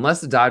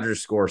unless the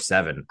Dodgers score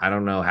 7, I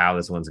don't know how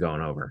this one's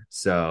going over.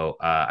 So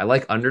I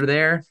like under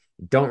there.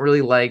 Don't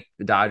really like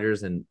the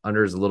Dodgers, and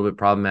under is a little bit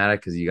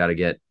problematic because you got to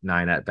get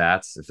 9 at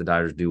bats if the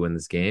Dodgers do win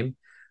this game.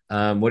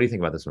 What do you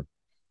think about this one?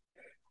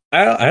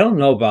 I don't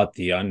know about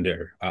the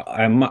under.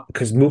 I'm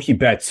because Mookie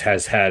Betts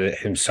has had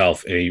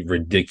himself a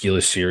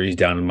ridiculous series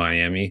down in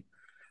Miami.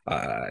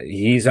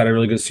 He's had a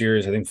really good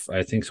series.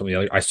 I think some of the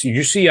other I see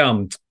you see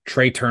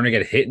Trey Turner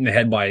get hit in the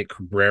head by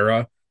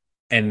Cabrera,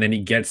 and then he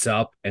gets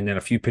up, and then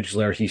a few pitches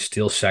later he's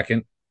still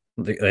second.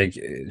 Like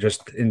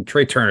just and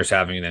Trey Turner's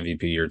having an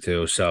MVP year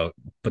too, so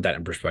put that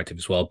in perspective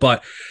as well.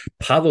 But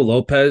Pablo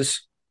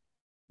Lopez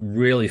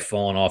really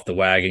fallen off the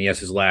wagon. Yes,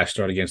 his last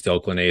start against the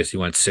Oakland A's, he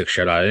went 6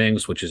 shutout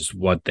innings, which is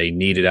what they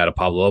needed out of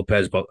Pablo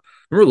Lopez. But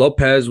remember,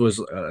 Lopez was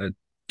a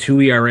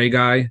 2 ERA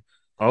guy in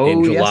Oh, yes,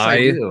 I July,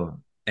 do.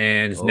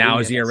 and Oh, now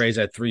his ERA yes. is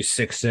at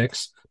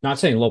 3.66. Not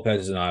saying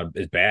Lopez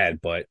is bad,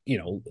 but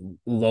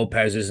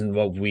Lopez isn't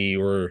what we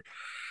were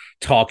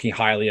talking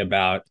highly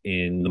about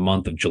in the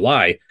month of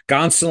July.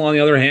 Gonsolin, on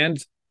the other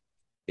hand,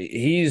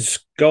 he's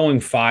going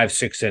 5,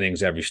 6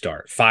 innings every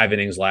start. 5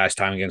 innings last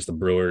time against the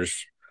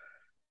Brewers.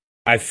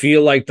 I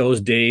feel like those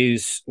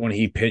days when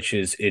he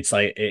pitches, it's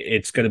like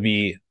it's going to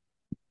be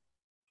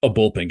a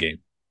bullpen game.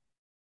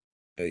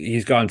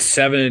 He's gone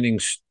 7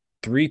 innings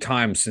 3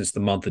 times since the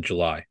month of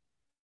July.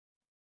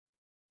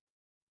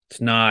 It's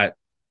not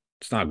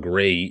it's not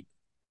great.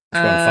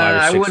 He's gone five or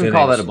I six wouldn't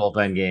call that a innings.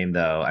 bullpen game,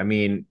 though. I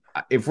mean,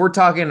 if we're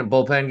talking a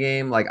bullpen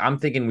game, like I'm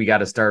thinking we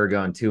got a starter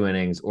going 2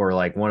 innings, or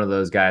like one of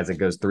those guys that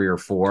goes 3 or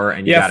 4,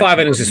 and you Yeah, got to 5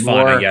 innings cover is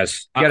fine, I more.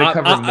 guess. You got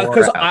to cover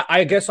Because more out.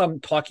 I guess I'm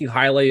talking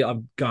highly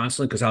of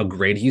Gonsolin because how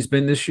great he's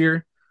been this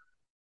year.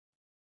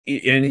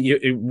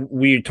 And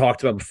we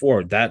talked about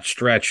before that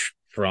stretch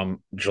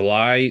from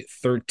July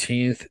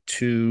 13th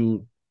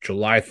to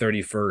July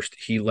 31st,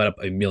 he let up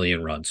a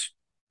million runs.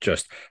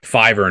 Just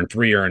 5 earned,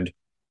 3 earned,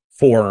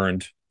 4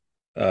 earned,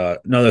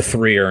 another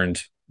 3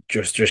 earned.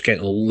 Just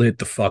getting lit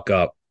the fuck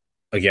up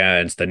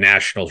against the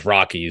Nationals,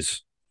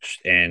 Rockies,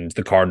 and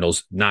the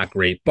Cardinals. Not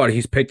great, but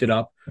he's picked it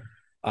up.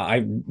 I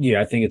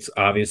think it's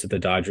obvious that the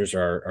Dodgers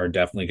are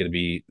definitely going to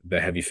be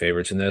the heavy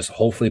favorites in this.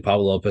 Hopefully,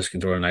 Pablo Lopez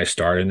can throw a nice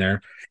start in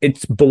there.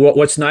 But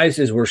what's nice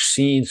is we're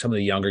seeing some of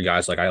the younger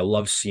guys. Like I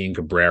love seeing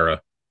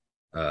Cabrera,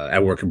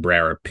 Edward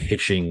Cabrera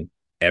pitching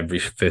every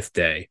fifth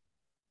day.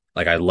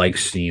 Like I like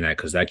seeing that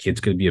because that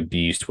kid's going to be a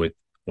beast with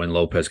when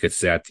Lopez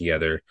gets that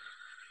together.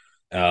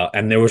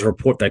 And there was a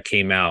report that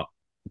came out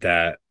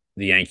that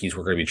the Yankees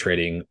were going to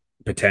be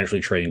potentially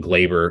trading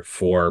Glaber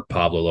for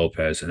Pablo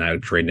Lopez, and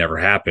that trade never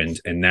happened,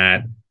 and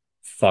that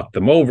fucked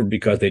them over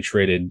because they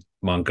traded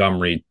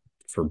Montgomery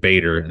for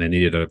Bader, and they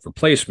needed a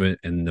replacement,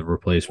 and the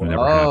replacement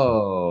never happened.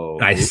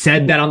 And I Whoa.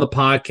 said that on the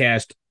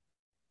podcast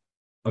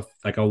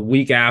like a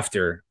week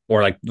after,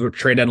 or like the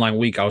trade deadline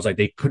week. I was like,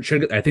 they could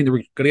should. I think they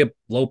were going to get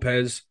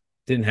Lopez.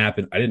 Didn't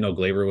happen. I didn't know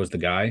Glaber was the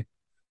guy.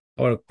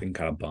 I would have been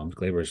kind of bummed.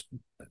 Glaber's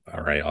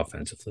all right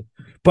offensively,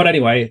 but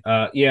anyway,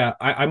 yeah,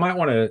 I might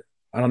want to.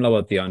 I don't know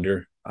about the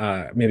under.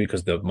 Maybe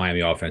because the Miami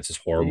offense is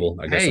horrible.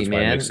 I guess Hey, that's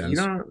why it makes man, you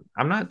sense. don't.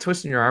 I'm not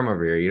twisting your arm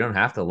over here. You don't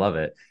have to love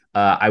it.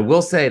 I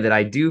will say that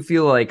I do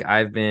feel like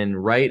I've been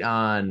right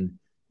on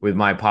with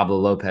my Pablo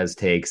Lopez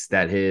takes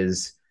that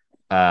his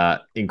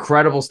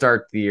incredible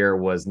start to the year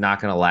was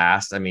not going to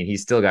last. I mean,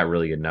 he's still got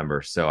really good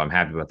numbers, so I'm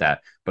happy about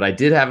that. But I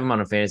did have him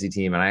on a fantasy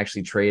team, and I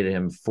actually traded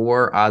him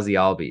for Ozzy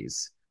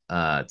Albies.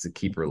 It's a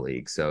keeper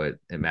league, so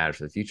it matters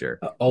for the future.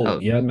 Oh, Oh,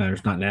 yeah, it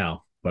matters not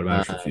now, but it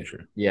matters for the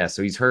future. yeah,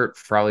 so he's hurt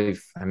probably.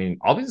 I mean,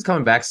 Albies is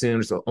coming back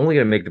soon, so only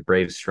going to make the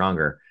Braves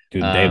stronger.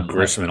 Dude, they have But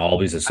Grissom and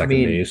Albies at I second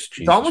mean, base. it's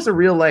Jesus almost a Christ.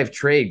 real life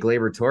trade,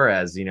 Gleyber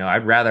Torres.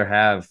 I'd rather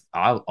have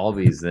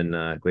Albies than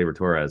Gleyber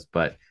Torres,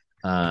 but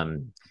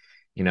um,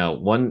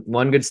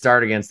 one good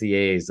start against the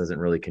A's doesn't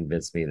really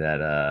convince me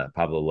that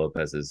Pablo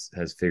Lopez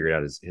has figured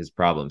out his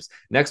problems.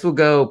 Next, we'll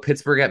go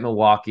Pittsburgh at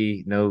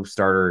Milwaukee. No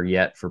starter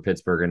yet for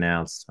Pittsburgh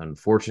announced,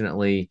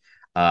 unfortunately.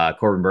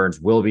 Corbin Burns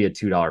will be a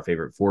 $2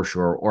 favorite for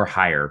sure or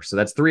higher. So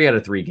that's 3 out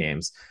of 3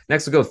 games.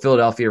 Next, we'll go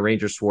Philadelphia,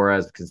 Rangers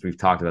Suarez, because we've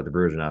talked about the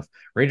Brewers enough.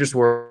 Rangers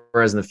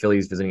Suarez and the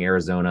Phillies visiting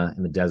Arizona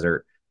in the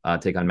desert,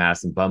 take on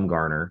Madison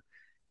Bumgarner.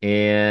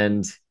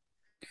 And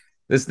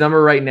this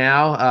number right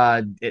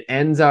now, it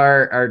ends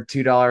our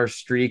 $2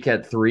 streak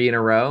at 3 in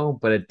a row,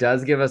 but it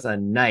does give us a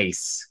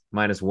nice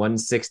minus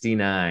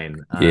 169.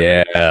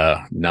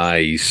 Yeah,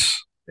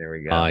 nice. There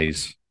we go.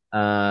 Nice.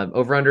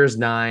 Over under is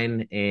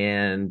 9,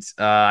 and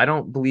I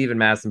don't believe in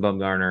Madison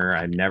Bumgarner.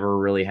 I never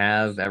really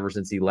have ever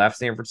since he left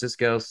San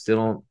Francisco. Still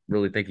don't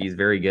really think he's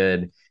very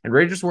good. And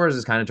Rangers Suarez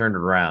has kind of turned it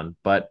around,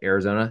 but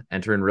Arizona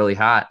entering really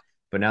hot.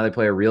 But now they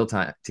play a real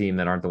team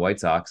that aren't the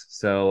White Sox.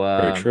 So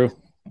Very true.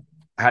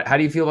 how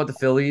do you feel about the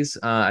Phillies?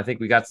 I think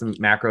we got some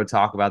macro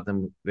talk about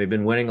them. They've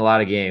been winning a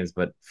lot of games,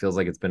 but feels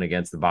like it's been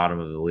against the bottom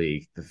of the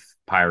league. The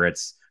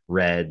Pirates,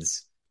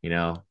 Reds,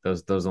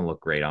 those don't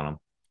look great on them.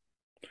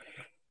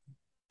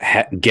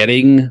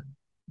 Getting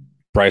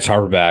Bryce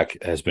Harper back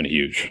has been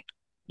huge.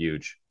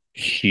 Huge.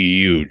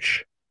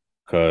 Huge.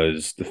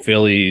 Because the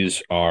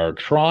Phillies are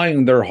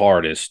trying their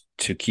hardest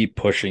to keep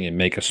pushing and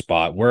make a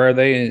spot. Where are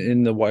they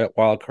in the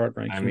wild card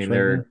rankings? I mean,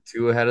 they're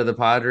 2 ahead of the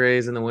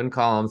Padres in the win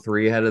column,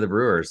 3 ahead of the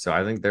Brewers. So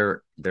I think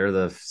they're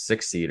the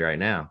 6th seed right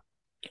now.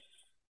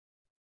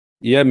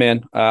 Yeah,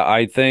 man.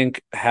 I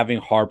think having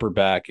Harper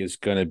back is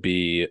going to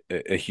be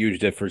a huge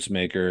difference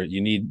maker.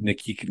 You need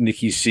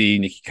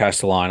Nicky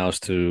Castellanos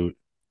to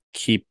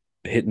keep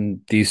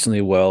hitting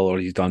decently well, or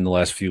he's done the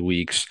last few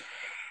weeks.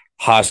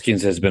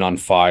 Hoskins has been on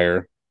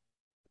fire.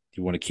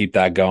 You want to keep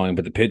that going,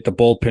 but the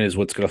bullpen is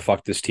what's going to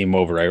fuck this team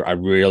over. I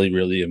really,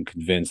 really am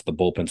convinced the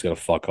bullpen's going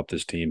to fuck up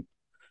this team.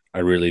 I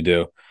really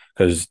do,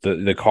 because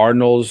the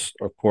Cardinals,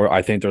 of course,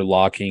 I think they're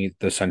locking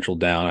the Central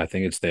down. I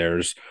think it's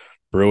theirs.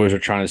 Brewers are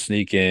trying to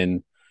sneak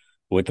in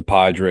with the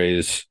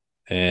Padres,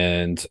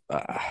 and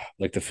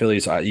like the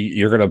Phillies,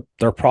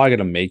 they're probably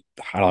gonna make.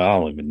 I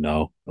don't even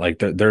know. Like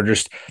they're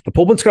just the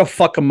bullpen's gonna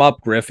fuck them up,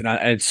 Griff, and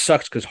it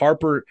sucks because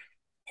Harper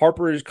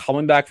is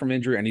coming back from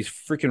injury and he's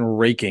freaking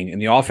raking,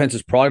 and the offense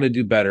is probably going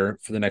to do better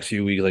for the next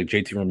few weeks. Like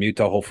JT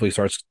Realmuto hopefully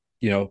starts,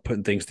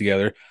 putting things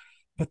together.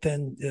 But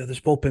then this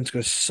bullpen's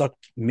going to suck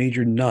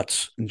major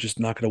nuts and just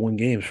not going to win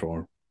games for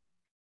him.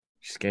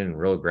 Just getting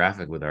real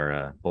graphic with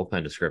our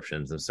bullpen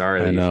descriptions. I'm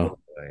sorry that I you know, feel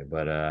that way,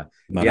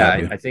 but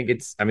yeah, I think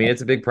it's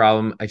a big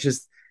problem.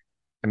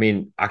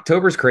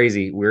 October's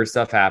crazy. Weird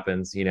stuff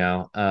happens,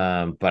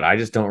 but I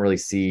just don't really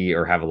see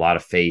or have a lot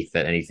of faith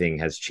that anything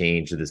has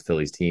changed to this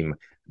Phillies team.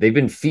 They've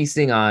been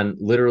feasting on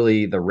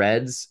literally the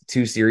Reds,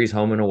 2 series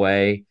home and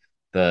away.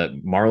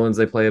 The Marlins,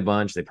 they play a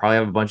bunch. They probably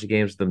have a bunch of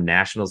games with the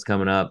Nationals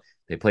coming up.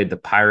 They played the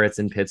Pirates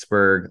in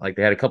Pittsburgh. Like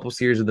they had a couple of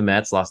series with the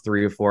Mets, lost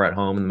 3 or 4 at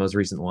home in the most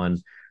recent one.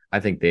 I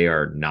think they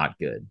are not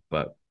good,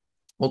 but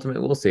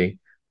ultimately we'll see.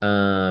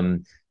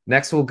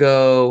 Next we'll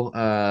go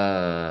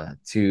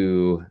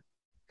to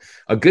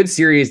a good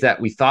series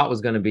that we thought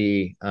was going to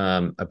be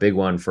a big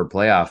one for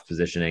playoff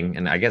positioning,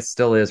 and I guess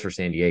still is for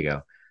San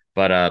Diego.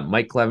 But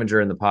Mike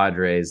Clevenger and the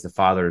Padres, the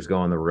fathers go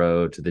on the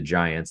road to the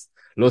Giants.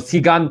 Los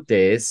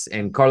Gigantes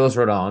and Carlos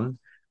Rodon.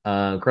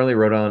 Currently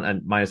Rodon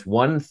at minus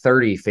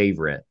 130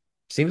 favorite.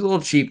 Seems a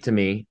little cheap to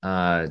me.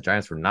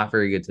 Giants were not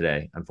very good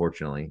today,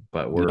 unfortunately,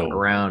 but we're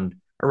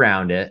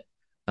around it.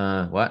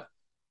 What?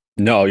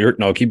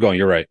 No, keep going.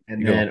 You're right.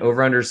 And then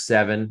over under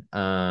 7.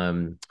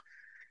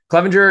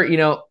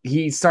 Clevenger,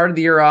 he started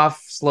the year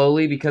off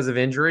slowly because of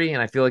injury,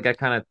 and I feel like that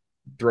kind of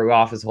threw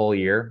off his whole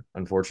year,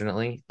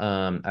 unfortunately.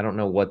 I don't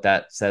know what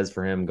that says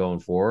for him going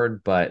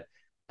forward, but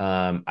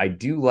I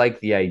do like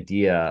the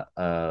idea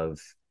of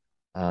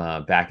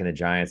backing the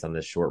Giants on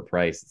this short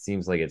price. It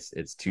seems like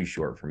it's too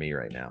short for me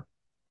right now.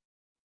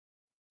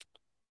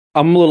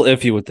 I'm a little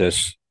iffy with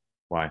this.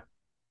 Why?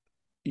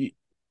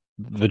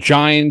 The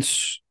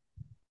Giants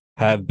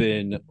have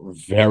been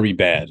very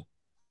bad,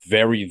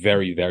 very,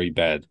 very, very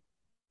bad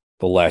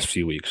the last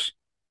few weeks.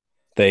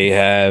 They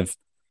have,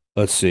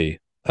 let's see,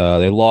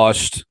 they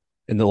lost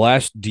in the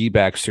last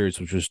D-back series,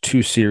 which was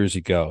 3 series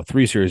ago.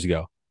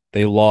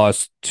 They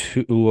lost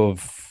 2 of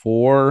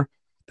 4.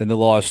 Then they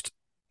lost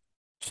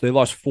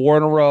 4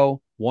 in a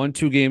row. Won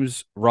 2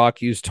 games,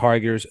 Rockies,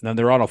 Tigers, and then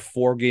they're on a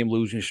 4-game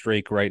losing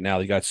streak right now.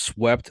 They got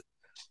swept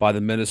by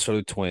the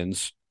Minnesota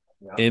Twins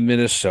Yeah. in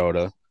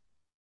Minnesota.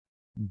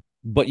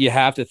 But you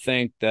have to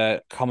think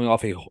that coming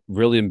off a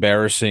really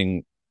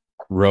embarrassing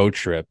road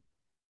trip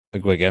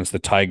against the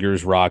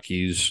Tigers,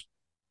 Rockies,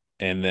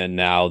 and then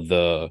now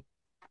the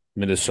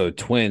Minnesota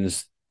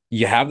Twins,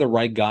 you have the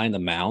right guy in the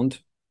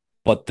mound,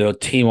 but the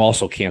team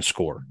also can't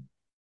score.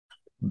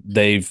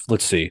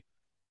 Let's see,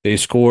 they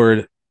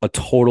scored a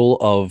total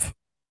of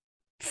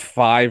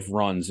 5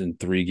 runs in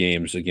 3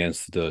 games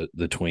against the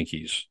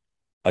Twinkies,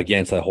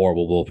 against that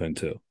horrible bullpen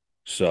too.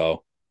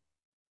 So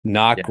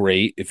not Yeah.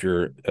 great if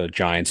you're a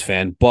Giants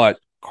fan, but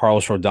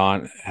Carlos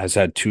Rodon has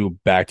had 2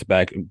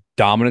 back-to-back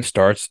dominant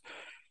starts.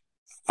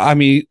 I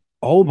mean,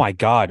 oh my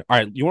God. All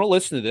right, you want to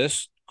listen to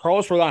this?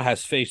 Carlos Rodon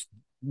has faced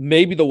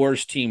maybe the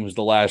worst teams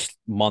the last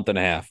month and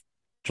a half.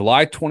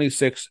 July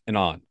 26th and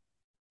on.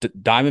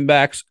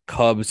 Diamondbacks,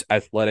 Cubs,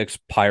 Athletics,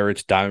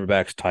 Pirates,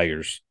 Diamondbacks,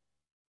 Tigers.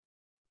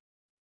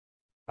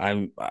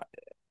 I'm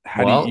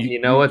how Well, do you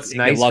know what's you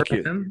get nice for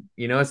lucky? him?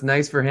 You know what's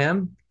nice for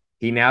him?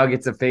 He now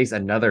gets to face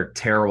another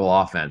terrible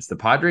offense. The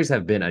Padres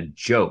have been a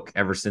joke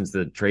ever since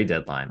the trade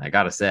deadline, I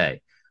gotta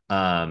say.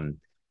 Um,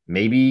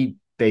 Maybe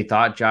they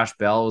thought Josh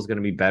Bell was going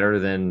to be better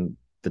than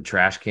the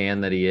trash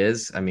can that he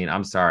is. I mean,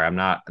 I'm sorry, I'm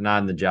not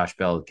in the Josh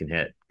Bell can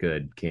hit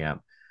good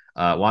camp.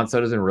 Juan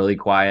Soto's been really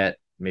quiet,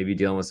 maybe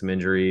dealing with some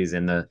injuries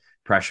and the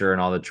pressure and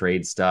all the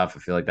trade stuff. I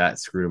feel like that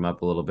screwed him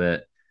up a little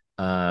bit.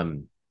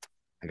 Um,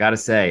 I gotta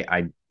say,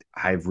 I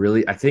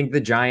think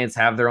the Giants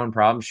have their own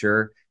problems.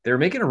 Sure, they were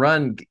making a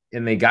run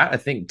and they got, I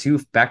think, 2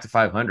 back to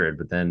 500,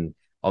 but then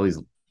all these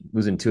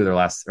losing 2 of their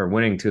last or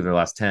winning 2 of their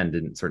last 10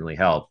 didn't certainly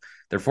help.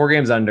 They're 4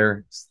 games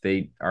under.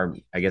 They are,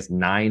 I guess,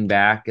 9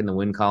 back in the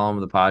win column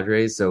of the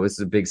Padres. So this is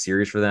a big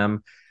series for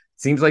them.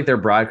 Seems like their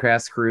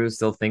broadcast crew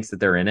still thinks that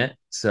they're in it.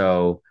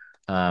 So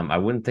I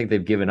wouldn't think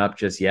they've given up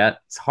just yet.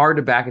 It's hard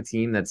to back a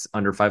team that's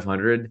under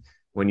 500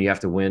 when you have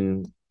to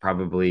win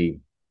probably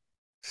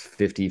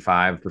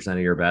 55% of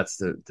your bets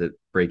to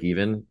break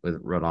even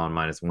with Rodon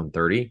minus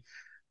 130.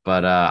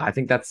 But I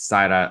think that's the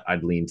side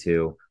I'd lean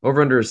to.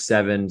 Over under is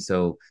 7,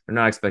 so they're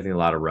not expecting a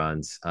lot of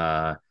runs.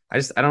 I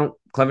don't.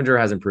 Clevenger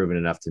hasn't proven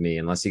enough to me.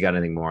 Unless you got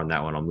anything more on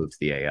that one, I'll move to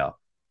the AL.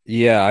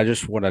 Yeah, I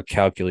just want to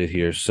calculate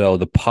here. So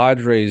the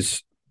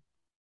Padres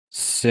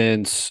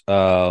since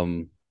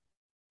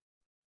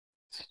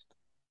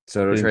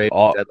Soto trade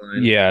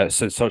deadline. yeah,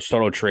 since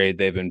Soto trade,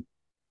 they've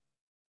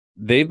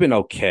been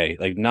okay.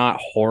 Like not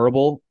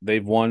horrible.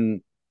 They've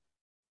won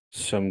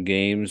some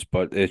games,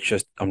 but it's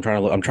just I'm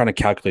trying to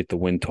calculate the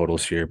win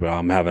totals here, but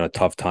I'm having a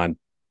tough time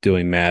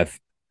doing math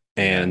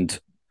Yeah, and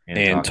and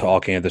and talking.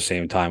 talking at the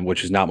same time,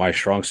 which is not my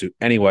strong suit.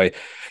 Anyway, Well,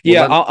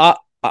 yeah,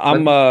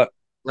 I'm let,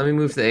 let me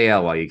move to the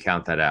AL while you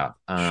count that out.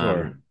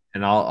 Sure.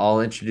 And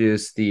I'll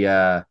introduce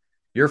the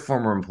your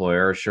former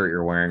employer shirt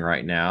you're wearing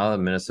right now, the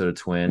Minnesota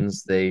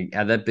Twins. They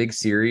had that big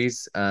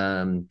series.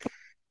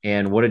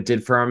 And what it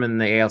did for them in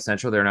the AL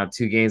Central, they're now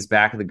 2 games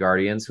back of the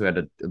Guardians, who had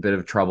a bit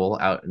of trouble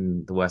out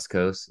in the West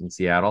Coast in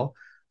Seattle,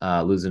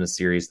 losing a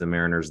series to the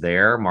Mariners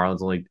there.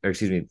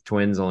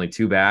 Twins only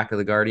 2 back of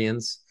the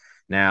Guardians,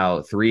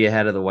 now 3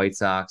 ahead of the White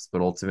Sox,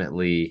 but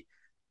ultimately,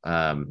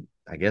 I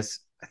guess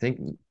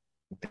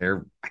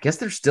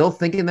they're still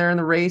thinking they're in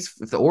the race.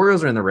 If the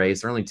Orioles are in the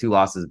race, they're only 2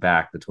 losses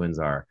back. The Twins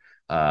are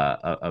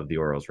of the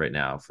Orioles right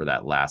now for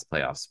that last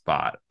playoff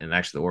spot, and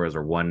actually the Orioles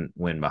are 1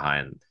 win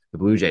behind the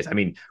Blue Jays. I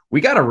mean,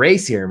 we got a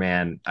race here,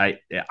 man.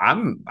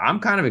 I'm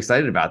kind of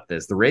excited about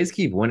this. The Rays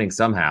keep winning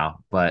somehow,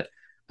 but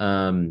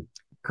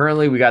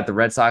currently we got the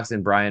Red Sox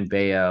and Brian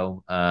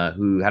Bayo,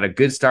 who had a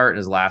good start in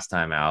his last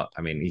time out.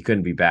 I mean, he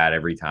couldn't be bad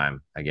every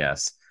time, I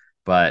guess,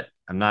 but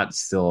I'm not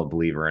still a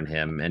believer in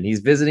him. And he's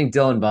visiting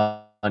Dylan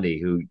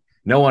Bundy, who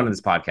no one on this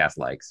podcast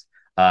likes.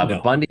 But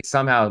No. Bundy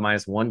somehow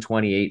minus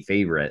 128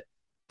 favorite.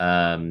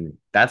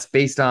 That's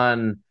based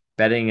on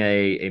betting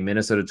a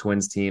Minnesota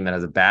Twins team that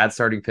has a bad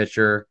starting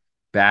pitcher,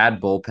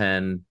 bad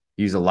bullpen,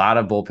 use a lot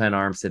of bullpen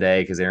arms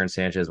today because Aaron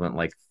Sanchez went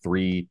like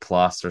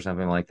 3+ or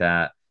something like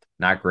that.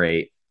 Not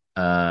great.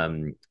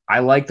 I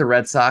like the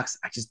Red Sox.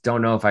 I just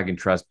don't know if I can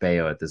trust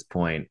Bayo at this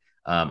point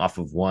off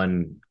of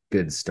one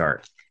good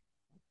start.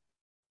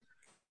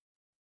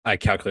 I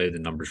calculated the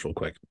numbers real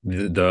quick.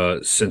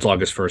 The since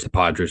August 1st, the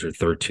Padres are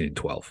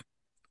 13-12.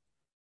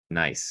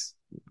 Nice.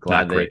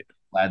 Not great.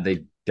 Glad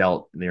they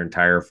dealt their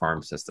entire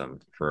farm system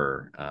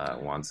for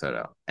Juan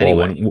Soto.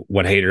 Well, Anyway,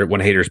 when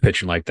Hader's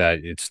pitching like that,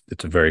 it's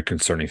a very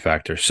concerning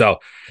factor. So,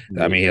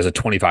 I mean, he has a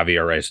 25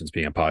 ERA since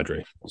being a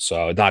Padre,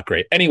 so not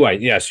great. Anyway,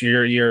 yes,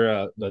 you're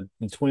the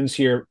Twins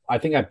here. I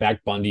think I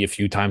backed Bundy a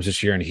few times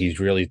this year, and he's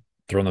really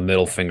thrown the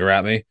middle finger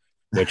at me,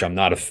 which I'm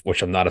not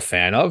a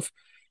fan of.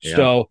 yeah.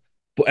 So,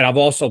 and I've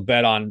also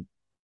bet on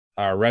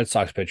our Red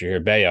Sox pitcher here,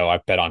 Bayo. I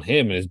bet on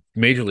him in his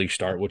major league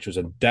start, which was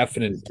a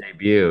His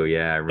debut.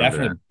 Yeah, I remember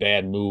definite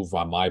bad move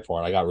on my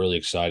part. I got really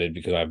excited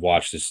because I've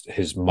watched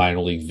his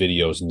minor league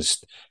videos and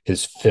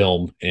his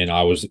film, and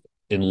I was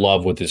in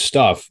love with his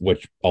stuff,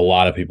 which a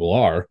lot of people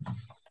are.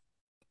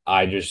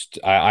 I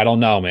don't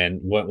know, man.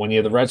 When you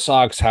have the Red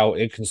Sox, how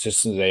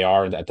inconsistent they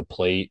are at the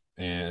plate,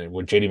 and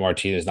when JD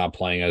Martinez not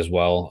playing as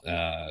well,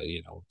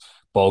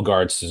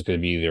 Bogarts is going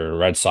to be either a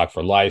Red Sox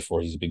for life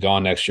or he's be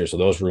gone next year. So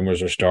those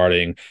rumors are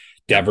starting.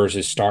 Devers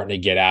is starting to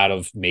get out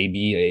of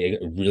maybe a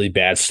really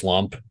bad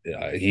slump.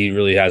 He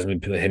really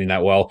hasn't been hitting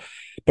that well.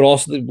 But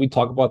also, we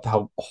talk about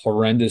how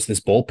horrendous this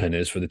bullpen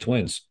is for the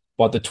Twins.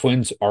 But the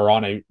Twins are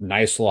on a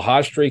nice little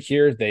hot streak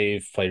here.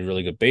 They've played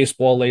really good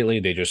baseball lately.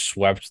 They just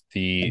swept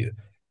the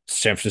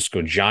San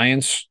Francisco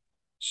Giants.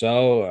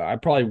 So I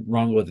probably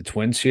run with the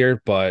Twins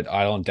here, but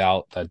I don't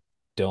doubt that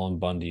Dylan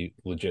Bundy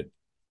legit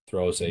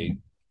throws a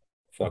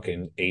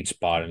fucking 8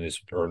 spot in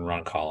his earned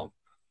run column.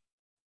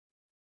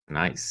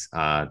 Nice.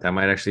 That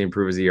might actually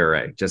improve his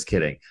ERA. Just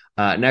kidding.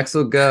 Next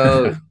we'll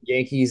go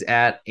Yankees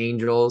at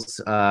Angels.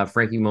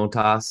 Frankie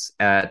Montas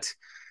at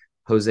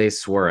Jose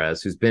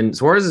Suarez,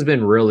 Suarez has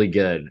been really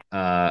good.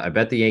 I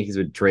bet the Yankees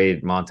would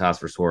trade Montas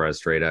for Suarez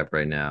straight up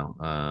right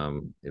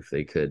now, if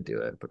they could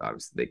do it, but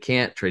obviously they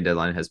can't. Trade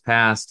deadline has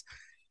passed,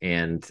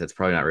 and that's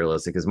probably not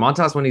realistic because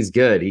Montas, when he's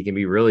good, he can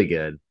be really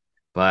good.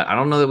 But I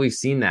don't know that we've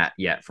seen that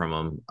yet from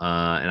him.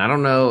 And I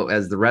don't know,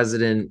 as the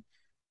resident,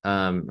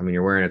 I mean,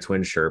 you're wearing a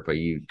Twin shirt, but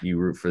you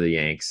root for the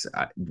Yanks.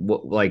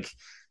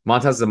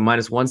 Montas is a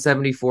minus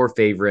 174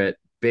 favorite,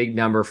 big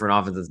number for an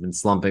offense that's been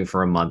slumping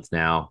for a month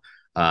now.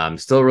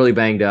 Still really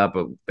banged up,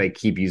 but they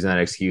keep using that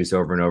excuse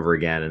over and over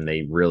again. And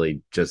they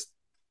really just,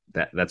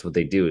 that's what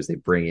they do, is they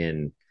bring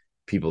in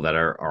people that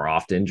are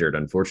oft injured,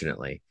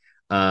 unfortunately.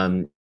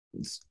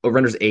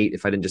 Over-under's 8,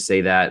 if I didn't just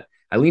say that.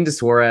 I lean to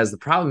Suarez. The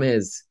problem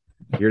is,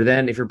 if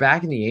you're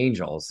backing the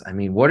Angels, I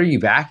mean, what are you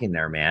backing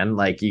there, man?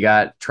 Like, you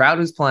got Trout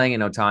who's playing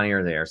and Ohtani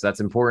are there, so that's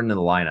important in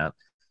the lineup.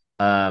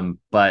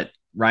 But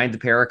Ryan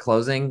Tepera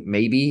closing,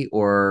 maybe,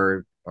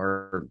 or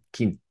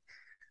Quijada,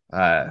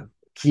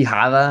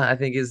 I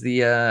think, is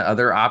the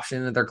other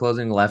option that they're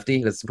closing,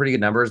 lefty. That's some pretty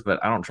good numbers,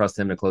 but I don't trust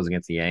him to close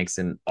against the Yanks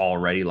and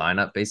already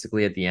lineup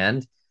basically at the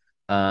end.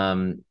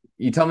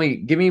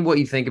 Give me what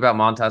you think about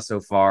Montas so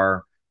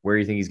far, where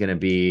you think he's going to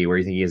be, where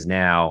you think he is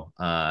now,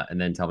 and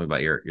then tell me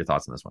about your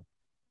thoughts on this one.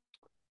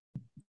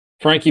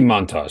 Frankie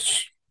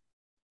Montas,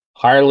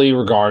 highly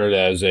regarded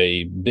as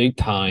a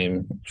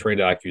big-time trade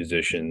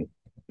acquisition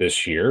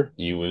this year.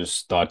 He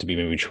was thought to be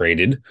maybe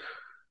traded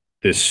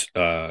this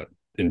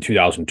in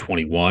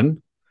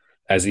 2021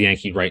 as a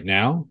Yankee right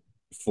now.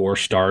 4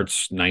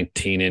 starts,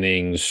 19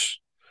 innings,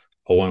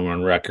 a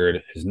 1-run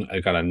record. He's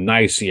got a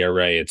nice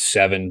ERA at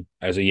 7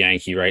 as a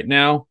Yankee right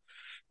now,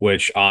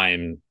 which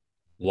I'm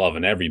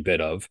loving every bit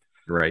of.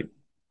 Right.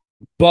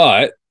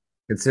 But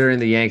considering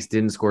the Yanks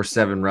didn't score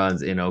 7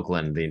 runs in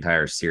Oakland the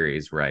entire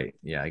series, right?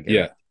 Yeah, I get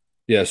it.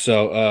 Yeah,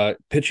 so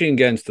pitching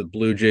against the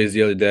Blue Jays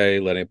the other day,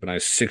 letting up a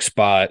nice 6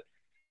 spot,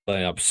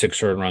 letting up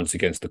 6 earned runs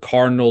against the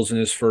Cardinals in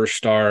his first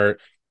start.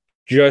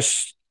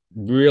 Just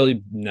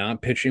really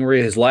not pitching where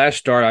his last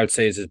start, I would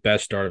say, is his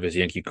best start of his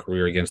Yankee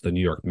career against the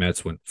New York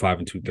Mets. Went 5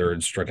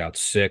 2/3, struck out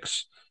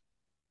 6.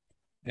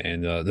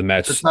 And the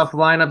Mets, it's a tough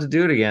lineup to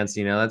do it against.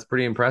 That's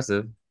pretty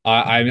impressive.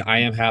 I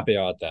am happy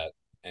about that.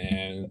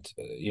 And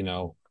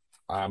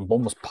I'm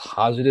almost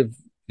positive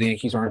the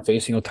Yankees aren't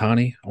facing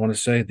Ohtani. I want to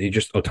say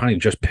Ohtani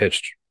just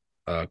pitched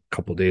a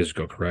couple days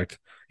ago, correct?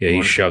 Yeah,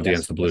 he shoved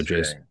against the Blue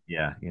Jays.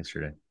 Yeah,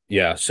 yesterday.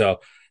 Yeah,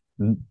 so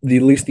at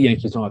least the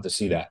Yankees don't have to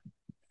see that.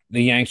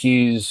 The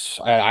Yankees,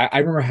 I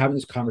remember having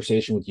this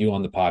conversation with you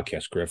on the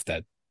podcast, Griff,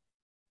 that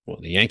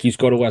when the Yankees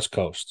go to West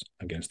Coast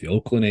against the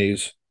Oakland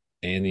A's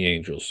and the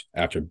Angels,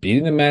 after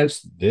beating the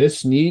Mets,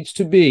 this needs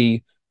to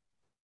be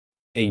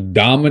a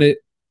dominant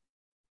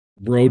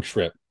road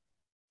trip.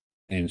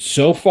 And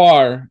so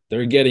far,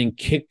 they're getting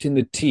kicked in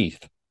the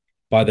teeth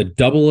by the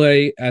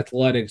Double-A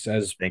Athletics,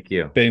 as thank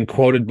you been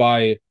quoted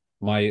by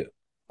my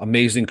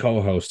amazing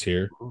co-host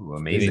here. Ooh,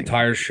 amazing. The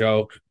entire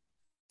show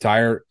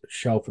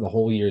for the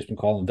whole year has been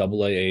calling them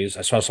Double-A A's.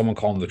 I saw someone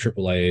call them the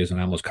Triple-A A's, and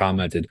I almost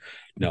commented,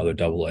 no, they're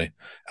Double-A.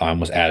 I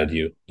almost added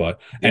you. But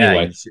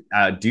anyway. You should,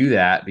 do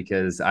that,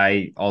 because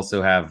I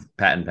also have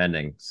patent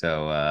pending.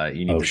 So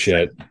you need to. Oh,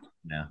 shit.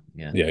 Yeah,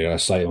 I got a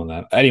site on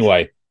that.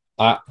 Anyway,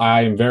 I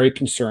am very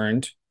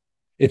concerned.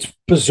 It's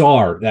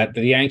bizarre that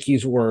the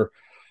Yankees were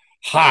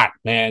hot,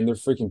 man. They're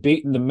freaking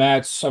beating the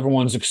Mets.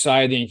 Everyone's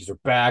excited. The Yankees are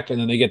back,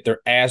 and then they get their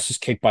asses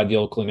kicked by the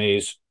Oakland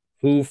A's.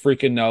 Who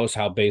freaking knows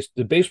how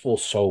the baseball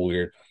is so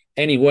weird.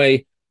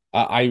 Anyway,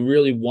 I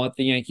really want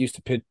the Yankees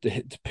to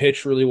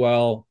pitch really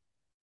well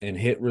and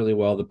hit really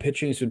well. The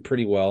pitching's been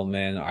pretty well,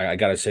 man. I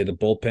got to say, the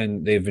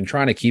bullpen, they've been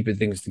trying to keep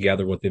things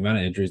together with the amount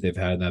of injuries they've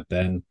had in that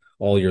pen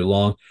all year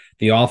long.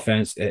 The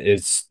offense,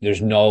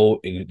 there's no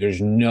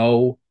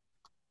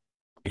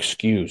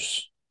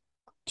excuse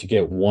to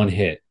get one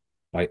hit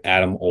by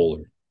Adam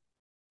Oler.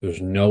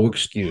 There's no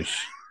excuse.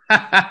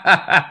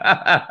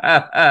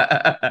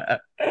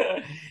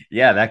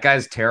 Yeah, that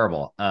guy's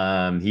terrible.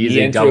 He's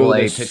a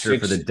Double-A pitcher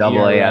for the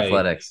Double-A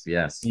Athletics.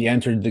 Yes. He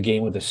entered the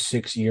game with a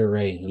 6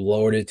 ERA. He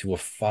lowered it to a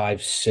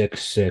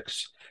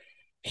 5.66.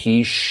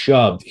 He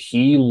shoved.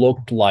 He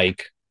looked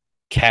like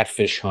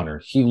Catfish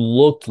Hunter. He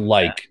looked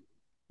like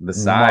The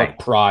Mark sigh.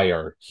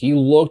 Pryor. He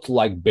looked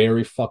like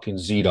Barry fucking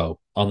Zito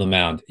on the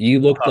mound. He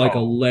looked like a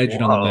Whoa,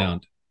 legend on the whoa.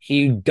 mound.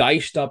 He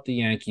diced up the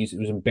Yankees. It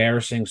was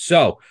embarrassing.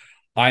 So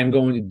I'm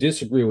going to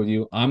disagree with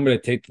you. I'm going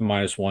to take the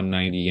minus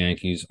 190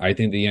 Yankees. I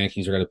think the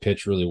Yankees are going to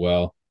pitch really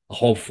well.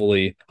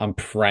 Hopefully, I'm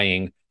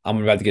praying.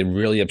 I'm about to get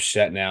really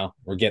upset now.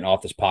 We're getting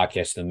off this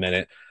podcast in a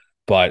minute.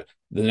 But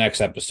the next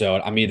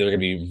episode, I'm either going to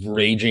be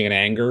raging in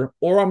anger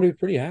or I'm going to be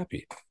pretty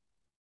happy.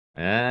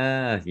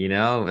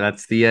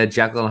 That's the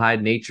Jekyll and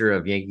Hyde nature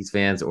of Yankees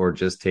fans or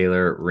just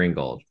Taylor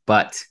Ringold.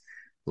 But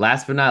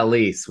last but not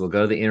least, we'll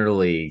go to the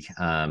interleague.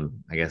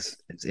 I guess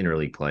it's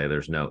interleague play.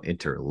 There's no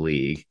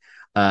interleague.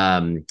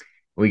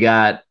 We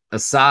got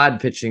Assad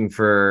pitching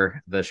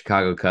for the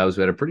Chicago Cubs.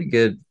 We had a pretty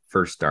good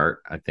first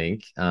start, I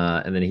think.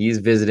 And then he's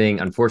visiting,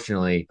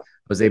 unfortunately,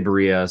 Jose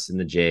Barrios and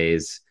the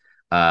Jays.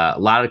 A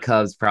lot of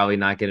Cubs probably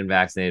not getting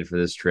vaccinated for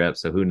this trip.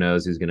 So who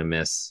knows who's going to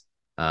miss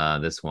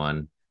this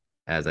one.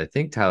 As I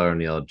think Tyler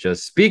O'Neill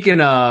just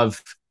speaking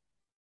of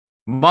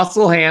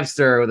muscle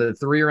hamster with a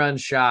 3-run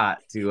shot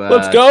to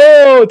Let's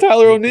go,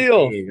 Tyler take the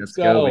O'Neill. lead. Let's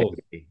Let's go, go.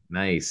 baby.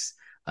 Nice.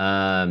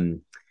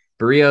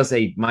 Barrios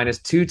a minus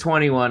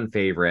 221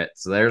 favorite.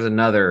 So there's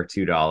another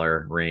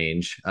 $2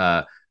 range.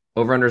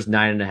 Over unders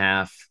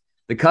 9.5.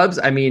 The Cubs,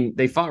 I mean,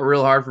 they fought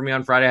real hard for me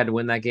on Friday. I had to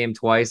win that game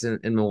twice in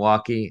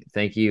Milwaukee.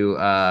 Thank you.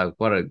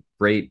 What a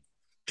great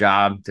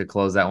job to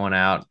close that one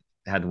out.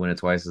 Had to win it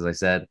twice, as I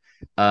said.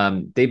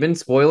 They've been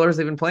spoilers.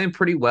 They've been playing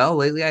pretty well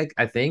lately,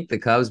 I think, the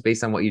Cubs,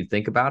 based on what you'd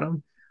think about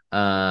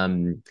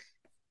them.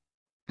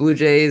 Blue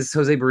Jays,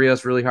 Jose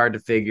Barrios, really hard to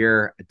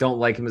figure. I don't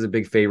like him as a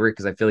big favorite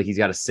because I feel like he's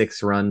got a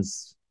 6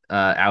 runs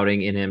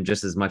outing in him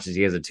just as much as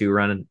he has a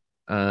 2-run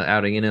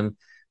outing in him.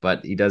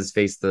 But he does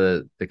face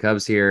the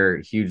Cubs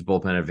here. Huge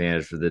bullpen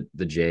advantage for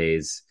the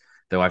Jays,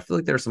 though I feel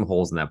like there's some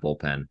holes in that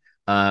bullpen.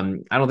 I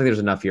don't think there's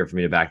enough here for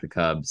me to back the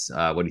Cubs.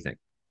 What do you think?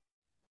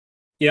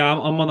 Yeah,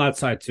 I'm on that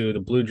side too. The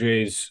Blue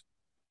Jays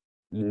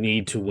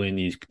need to win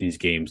these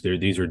games.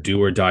 These are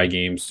do or die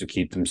games to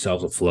keep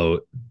themselves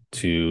afloat,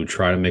 to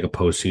try to make a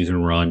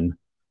postseason run.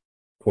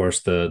 Of course,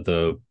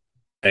 the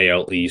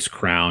AL East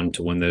crown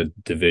to win the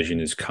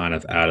division is kind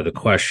of out of the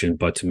question,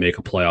 but to make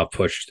a playoff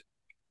push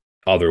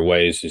other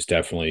ways is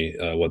definitely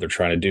what they're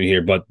trying to do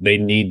here. But they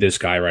need this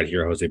guy right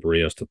here, Jose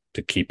Barrios, to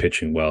keep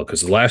pitching well,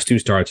 because the last 2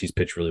 starts he's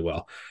pitched really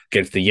well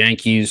against the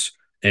Yankees.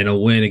 And a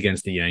win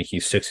against the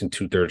Yankees, 6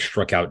 2/3,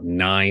 struck out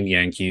 9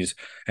 Yankees.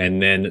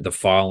 And then the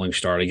following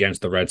start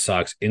against the Red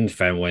Sox in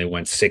Fenway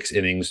went 6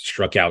 innings,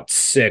 struck out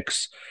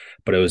 6.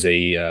 But it was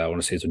I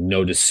want to say it's a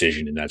no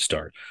decision in that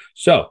start.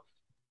 So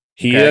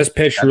he has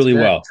pitched really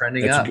good. well.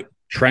 Trending up.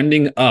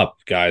 Trending up,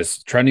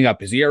 guys. Trending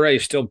up. His ERA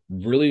is still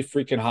really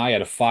freaking high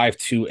at a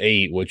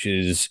 5.28, which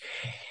is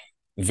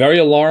very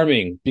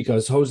alarming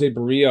because Jose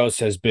Barrios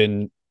has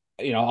been,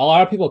 a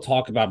lot of people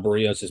talk about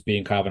Barrios as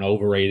being kind of an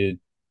overrated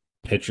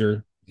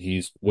pitcher.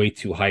 He's way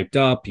too hyped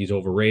up. He's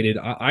overrated.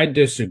 I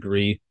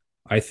disagree.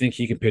 I think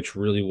he can pitch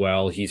really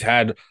well. He's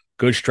had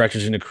good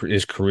stretches in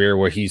his career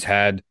where he's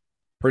had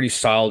pretty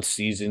solid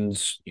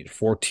seasons.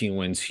 14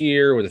 wins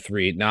here with a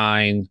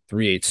 3.89,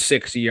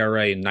 3.86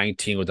 ERA, and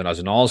 19 with as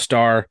an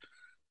all-star.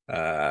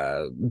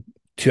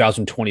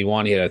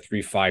 2021, he had a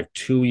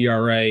 3.52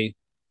 ERA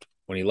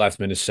when he left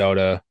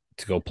Minnesota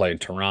to go play in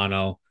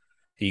Toronto.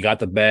 He got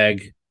the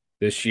bag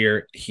this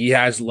year. He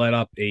has led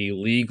up a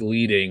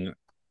league-leading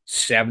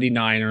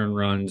 79 earned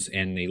runs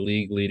and a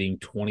league-leading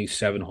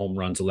 27 home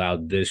runs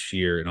allowed this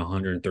year in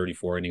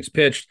 134 innings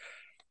pitched.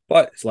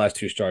 But his last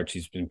 2 starts,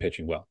 he's been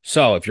pitching well.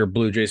 So if you're a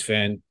Blue Jays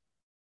fan,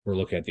 we're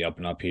looking at the up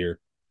and up here.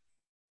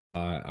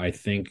 I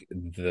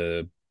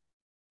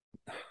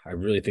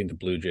really think the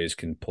Blue Jays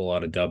can pull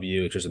out a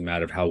W. It's just a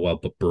matter of how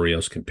well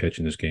Barrios can pitch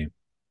in this game.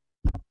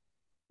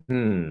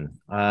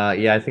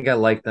 Yeah, I think I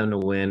like them to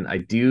win. I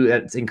do.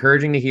 It's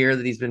encouraging to hear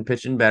that he's been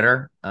pitching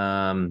better.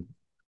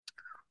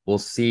 We'll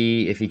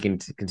see if he can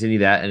continue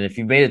that. And if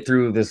you made it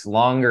through this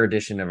longer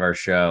edition of our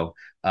show,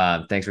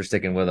 thanks for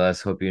sticking with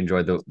us. Hope you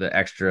enjoyed the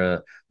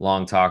extra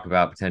long talk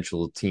about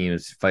potential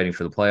teams fighting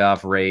for the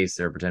playoff race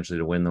or potentially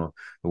to win the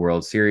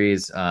World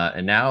Series.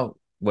 And now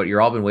what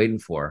you're all been waiting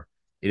for.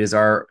 It is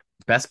our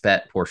best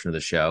bet portion of the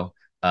show.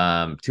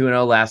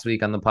 2-0 last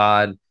week on the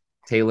pod.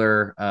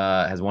 Taylor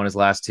has won his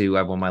last 2.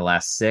 I've won my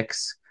last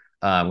 6.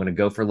 I'm going to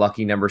go for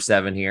lucky number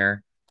 7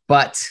 here.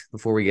 But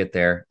before we get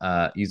there,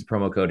 use the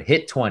promo code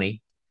HIT20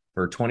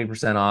 for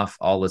 20% off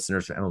all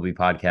listeners for MLB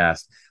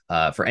podcast.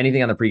 For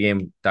anything on the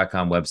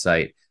pregame.com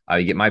website,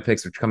 you get my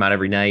picks, which come out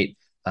every night,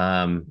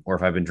 or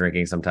if I've been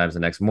drinking, sometimes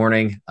the next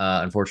morning,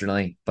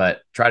 unfortunately.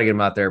 But try to get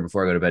them out there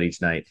before I go to bed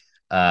each night.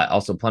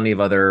 Also, plenty of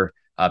other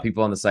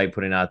people on the site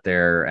putting out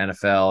their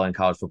NFL and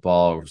college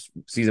football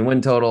season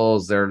win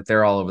totals.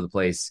 They're all over the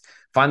place.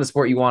 Find the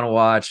sport you want to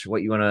watch,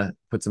 what you want to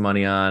put some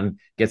money on,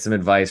 get some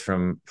advice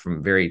from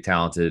very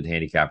talented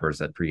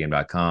handicappers at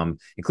pregame.com,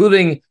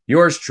 including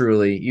yours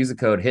truly. Use the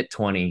code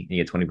HIT20 and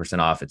you get 20%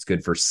 off. It's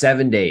good for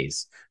 7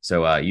 days.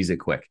 So use it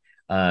quick.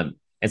 And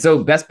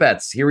so best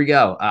bets, here we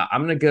go.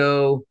 I'm going to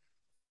go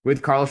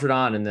with Carlos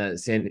Rodon and the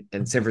San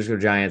Francisco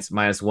Giants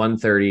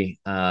 -130.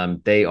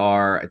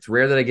 It's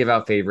rare that I give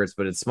out favorites,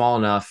 but it's small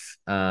enough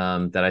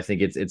that I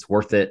think it's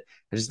worth it.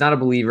 I'm just not a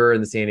believer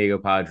in the San Diego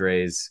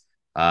Padres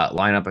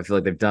lineup. I feel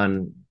like they've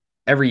done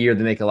every year.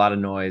 They make a lot of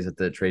noise at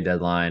the trade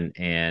deadline,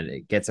 and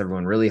it gets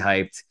everyone really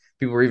hyped.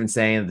 People were even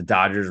saying the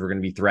Dodgers were going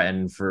to be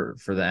threatened for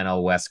the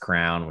NL West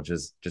crown, which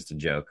is just a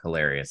joke,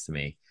 hilarious to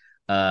me.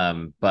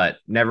 But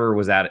never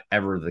was that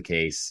ever the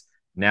case.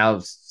 Now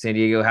San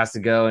Diego has to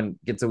go and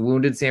gets a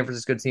wounded San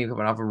Francisco team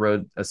coming off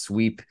a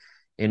sweep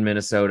in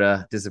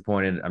Minnesota.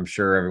 Disappointed, I'm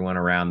sure, everyone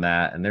around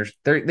that. And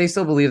they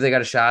still believe they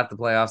got a shot at the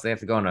playoffs. They have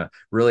to go on a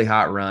really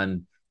hot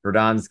run.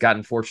 Rodon's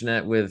gotten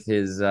fortunate with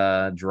his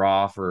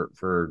draw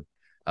for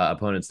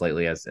opponents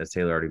lately, as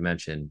Taylor already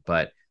mentioned.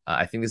 But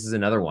I think this is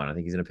another one. I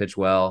think he's going to pitch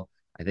well.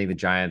 I think the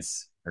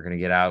Giants are going to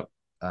get out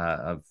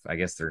I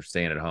guess they're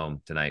staying at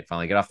home tonight.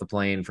 Finally get off the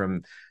plane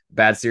from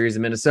bad series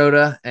in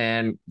Minnesota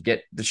and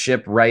get the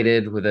ship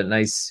righted with a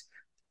nice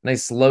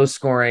low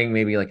scoring,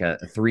 maybe like a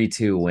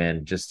 3-2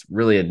 win. Just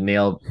really a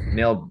nail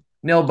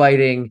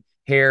biting,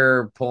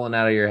 hair pulling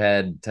out of your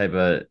head type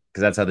of,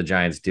 because that's how the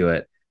Giants do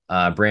it.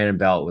 Brandon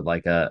Belt with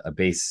like a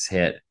base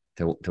hit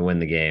to win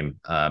the game.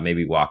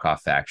 Maybe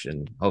walk-off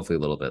action, hopefully a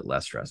little bit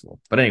less stressful.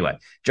 But anyway,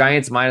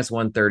 Giants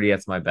 -130.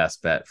 That's my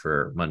best bet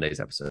for Monday's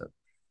episode.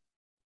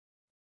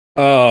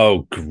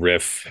 Oh,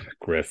 Griff.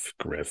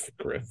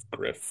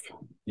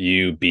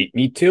 You beat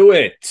me to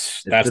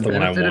it. That's the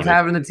one I wanted. Of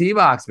having the tee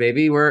box,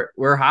 baby.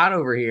 We're hot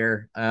over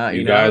here.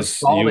 You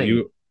guys,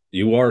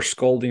 you are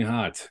scalding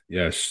hot.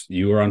 Yes,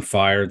 you are on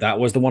fire. That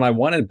was the one I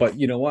wanted, but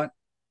you know what?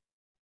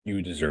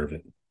 You deserve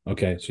it.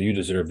 Okay, so you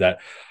deserve that.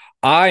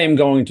 I am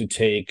going to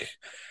take.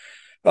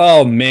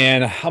 Oh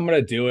man, I'm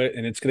gonna do it,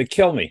 and it's gonna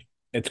kill me.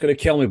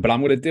 But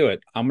I'm gonna do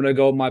it. I'm gonna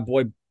go with my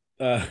boy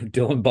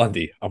Dylan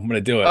Bundy. I'm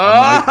gonna do it.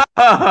 I'm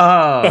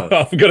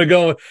gonna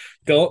go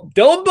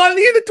Dylan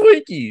Bundy and the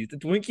Twinkies. The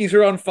Twinkies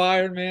are on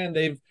fire, man.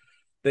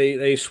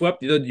 They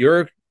swept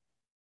your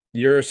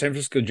San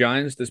Francisco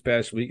Giants this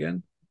past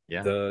weekend.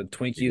 Yeah, the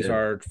Twinkies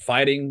are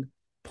fighting,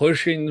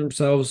 pushing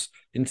themselves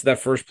into that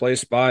first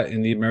place spot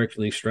in the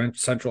American League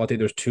Central. I think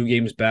there's 2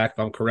 games back, if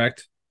I'm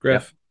correct,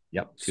 Griff.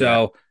 Yep.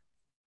 So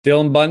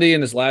Dylan Bundy in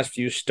his last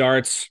few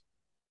starts,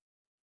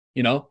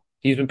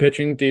 he's been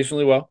pitching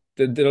decently well.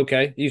 Did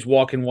okay. He's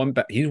walked one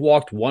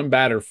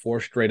batter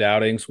 4 straight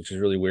outings, which is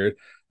really weird.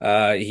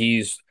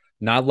 He's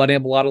not letting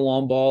up a lot of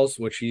long balls,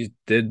 which he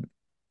did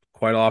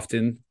quite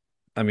often.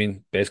 I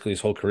mean, basically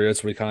his whole career.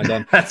 That's what he kind of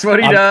done. That's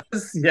what he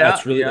does. Yeah,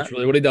 that's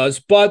really what he does.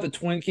 But the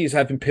Twinkies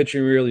have been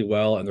pitching really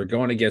well, and they're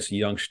going against a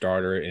young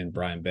starter in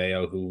Brian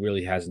Bayo, who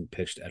really hasn't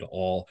pitched at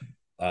all.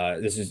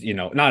 This is,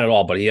 not at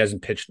all, but he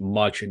hasn't pitched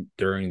much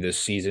during this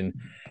season.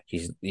 I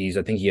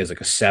think he has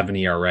like a 7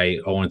 ERA,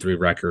 0-3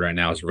 record right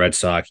now as a Red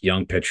Sox,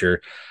 young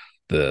pitcher.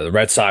 The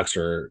Red Sox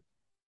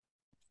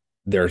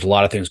there's a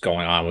lot of things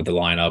going on with the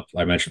lineup.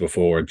 I mentioned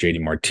before,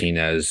 JD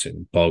Martinez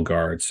and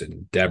Bogarts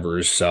and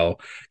Devers. So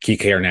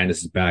Kike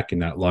Hernandez is back in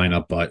that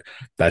lineup, but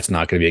that's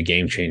not going to be a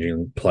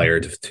game-changing player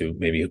to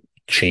maybe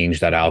change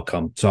that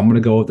outcome. So I'm going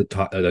to go with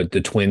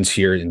the Twins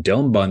here in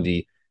Dylan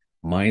Bundy,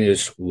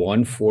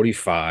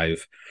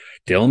 -145.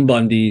 Dylan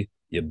Bundy,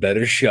 you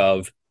better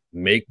shove,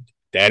 make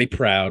Daddy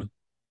proud,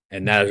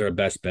 and that is our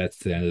best bets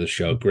to the end of the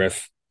show.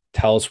 Griff,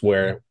 tell us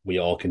where we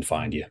all can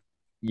find you.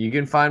 You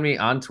can find me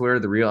on Twitter,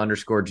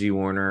 @the_real_G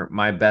Warner.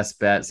 My best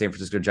bet, San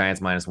Francisco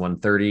Giants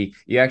 -130.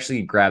 You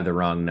actually grabbed the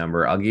wrong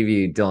number. I'll give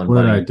you Dylan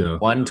Bundy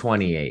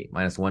 128,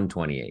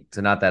 -128.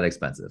 So not that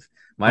expensive.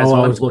 I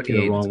was looking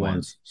at the wrong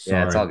ones. Sorry.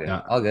 Yeah, it's all good.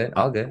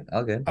 All good.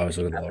 I was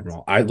looking at all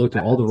wrong. I looked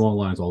at all the wrong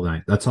lines all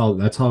night. That's how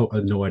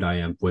annoyed I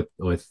am with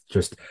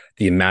just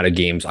the amount of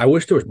games. I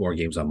wish there was more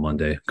games on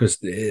Monday because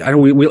I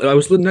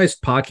was a nice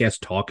podcast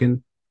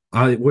talking.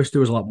 I wish there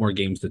was a lot more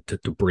games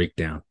to break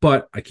down,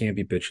 but I can't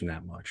be bitching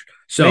that much.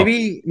 So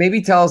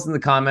maybe tell us in the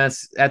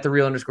comments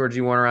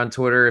 @the_real_G Warner on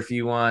Twitter if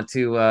you want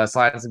to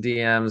slide in some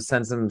DMs,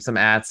 send some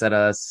ats at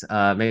us.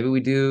 Maybe we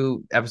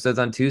do episodes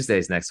on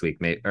Tuesdays next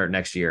week or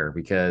next year,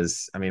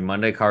 because I mean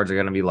Monday cards are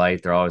going to be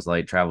light. They're always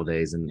light, travel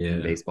days in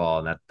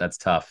baseball, and that's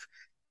tough.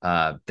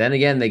 Then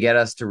again, they get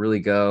us to really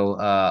go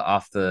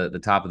off the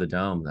top of the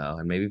dome though,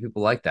 and maybe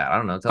people like that. I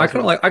don't know.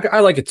 I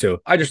like it too.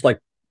 I just like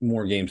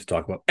more games to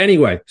talk about.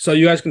 Anyway, so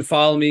you guys can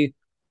follow me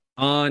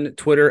on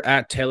Twitter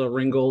 @Taylor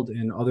Ringold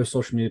and other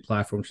social media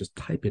platforms. Just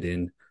type it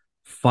in,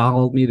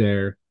 follow me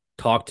there,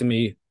 talk to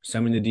me,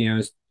 send me the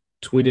DMs,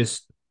 tweet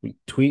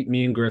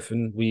me and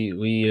Griffin. We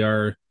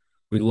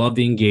love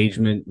the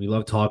engagement. We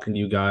love talking to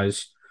you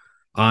guys.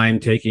 I'm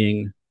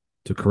taking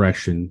to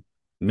correction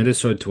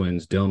Minnesota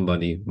Twins, Dylan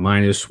Bundy,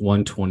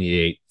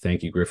 -128.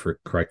 Thank you, Griff, for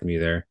correcting me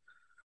there.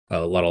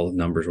 A lot of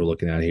numbers we're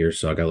looking at here,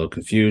 so I got a little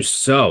confused.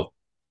 So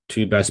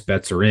 2 best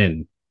bets are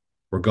in.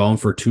 We're going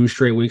for 2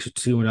 straight weeks of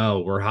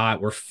 2-0. We're hot.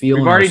 We're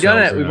feeling. We've already done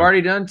it. We've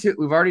already done 2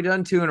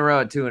 in a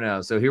row at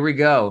 2-0. So here we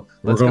go.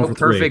 Let's go.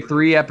 Perfect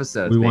 3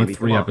 episodes. We want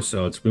 3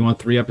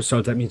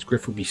 episodes. That means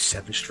Griff will be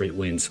 7 straight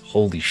wins.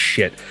 Holy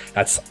shit.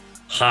 That's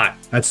hot.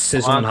 That's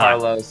sizzling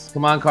hot.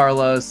 Come on,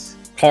 Carlos.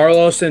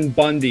 Carlos and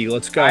Bundy.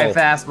 Let's go. 5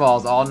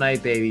 fastballs all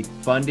night, baby.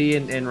 Bundy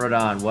and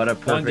Rodon. What a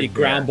perfect Bundy,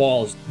 ground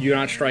balls. You're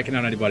not striking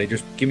out anybody.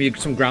 Just give me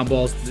some ground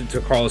balls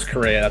to Carlos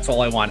Correa. That's all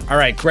I want. All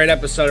right, great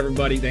episode,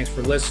 everybody. Thanks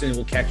for listening.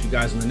 We'll catch you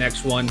guys on the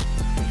next one.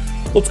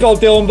 Let's go,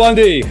 Dylan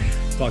Bundy.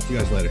 Talk to you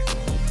guys later.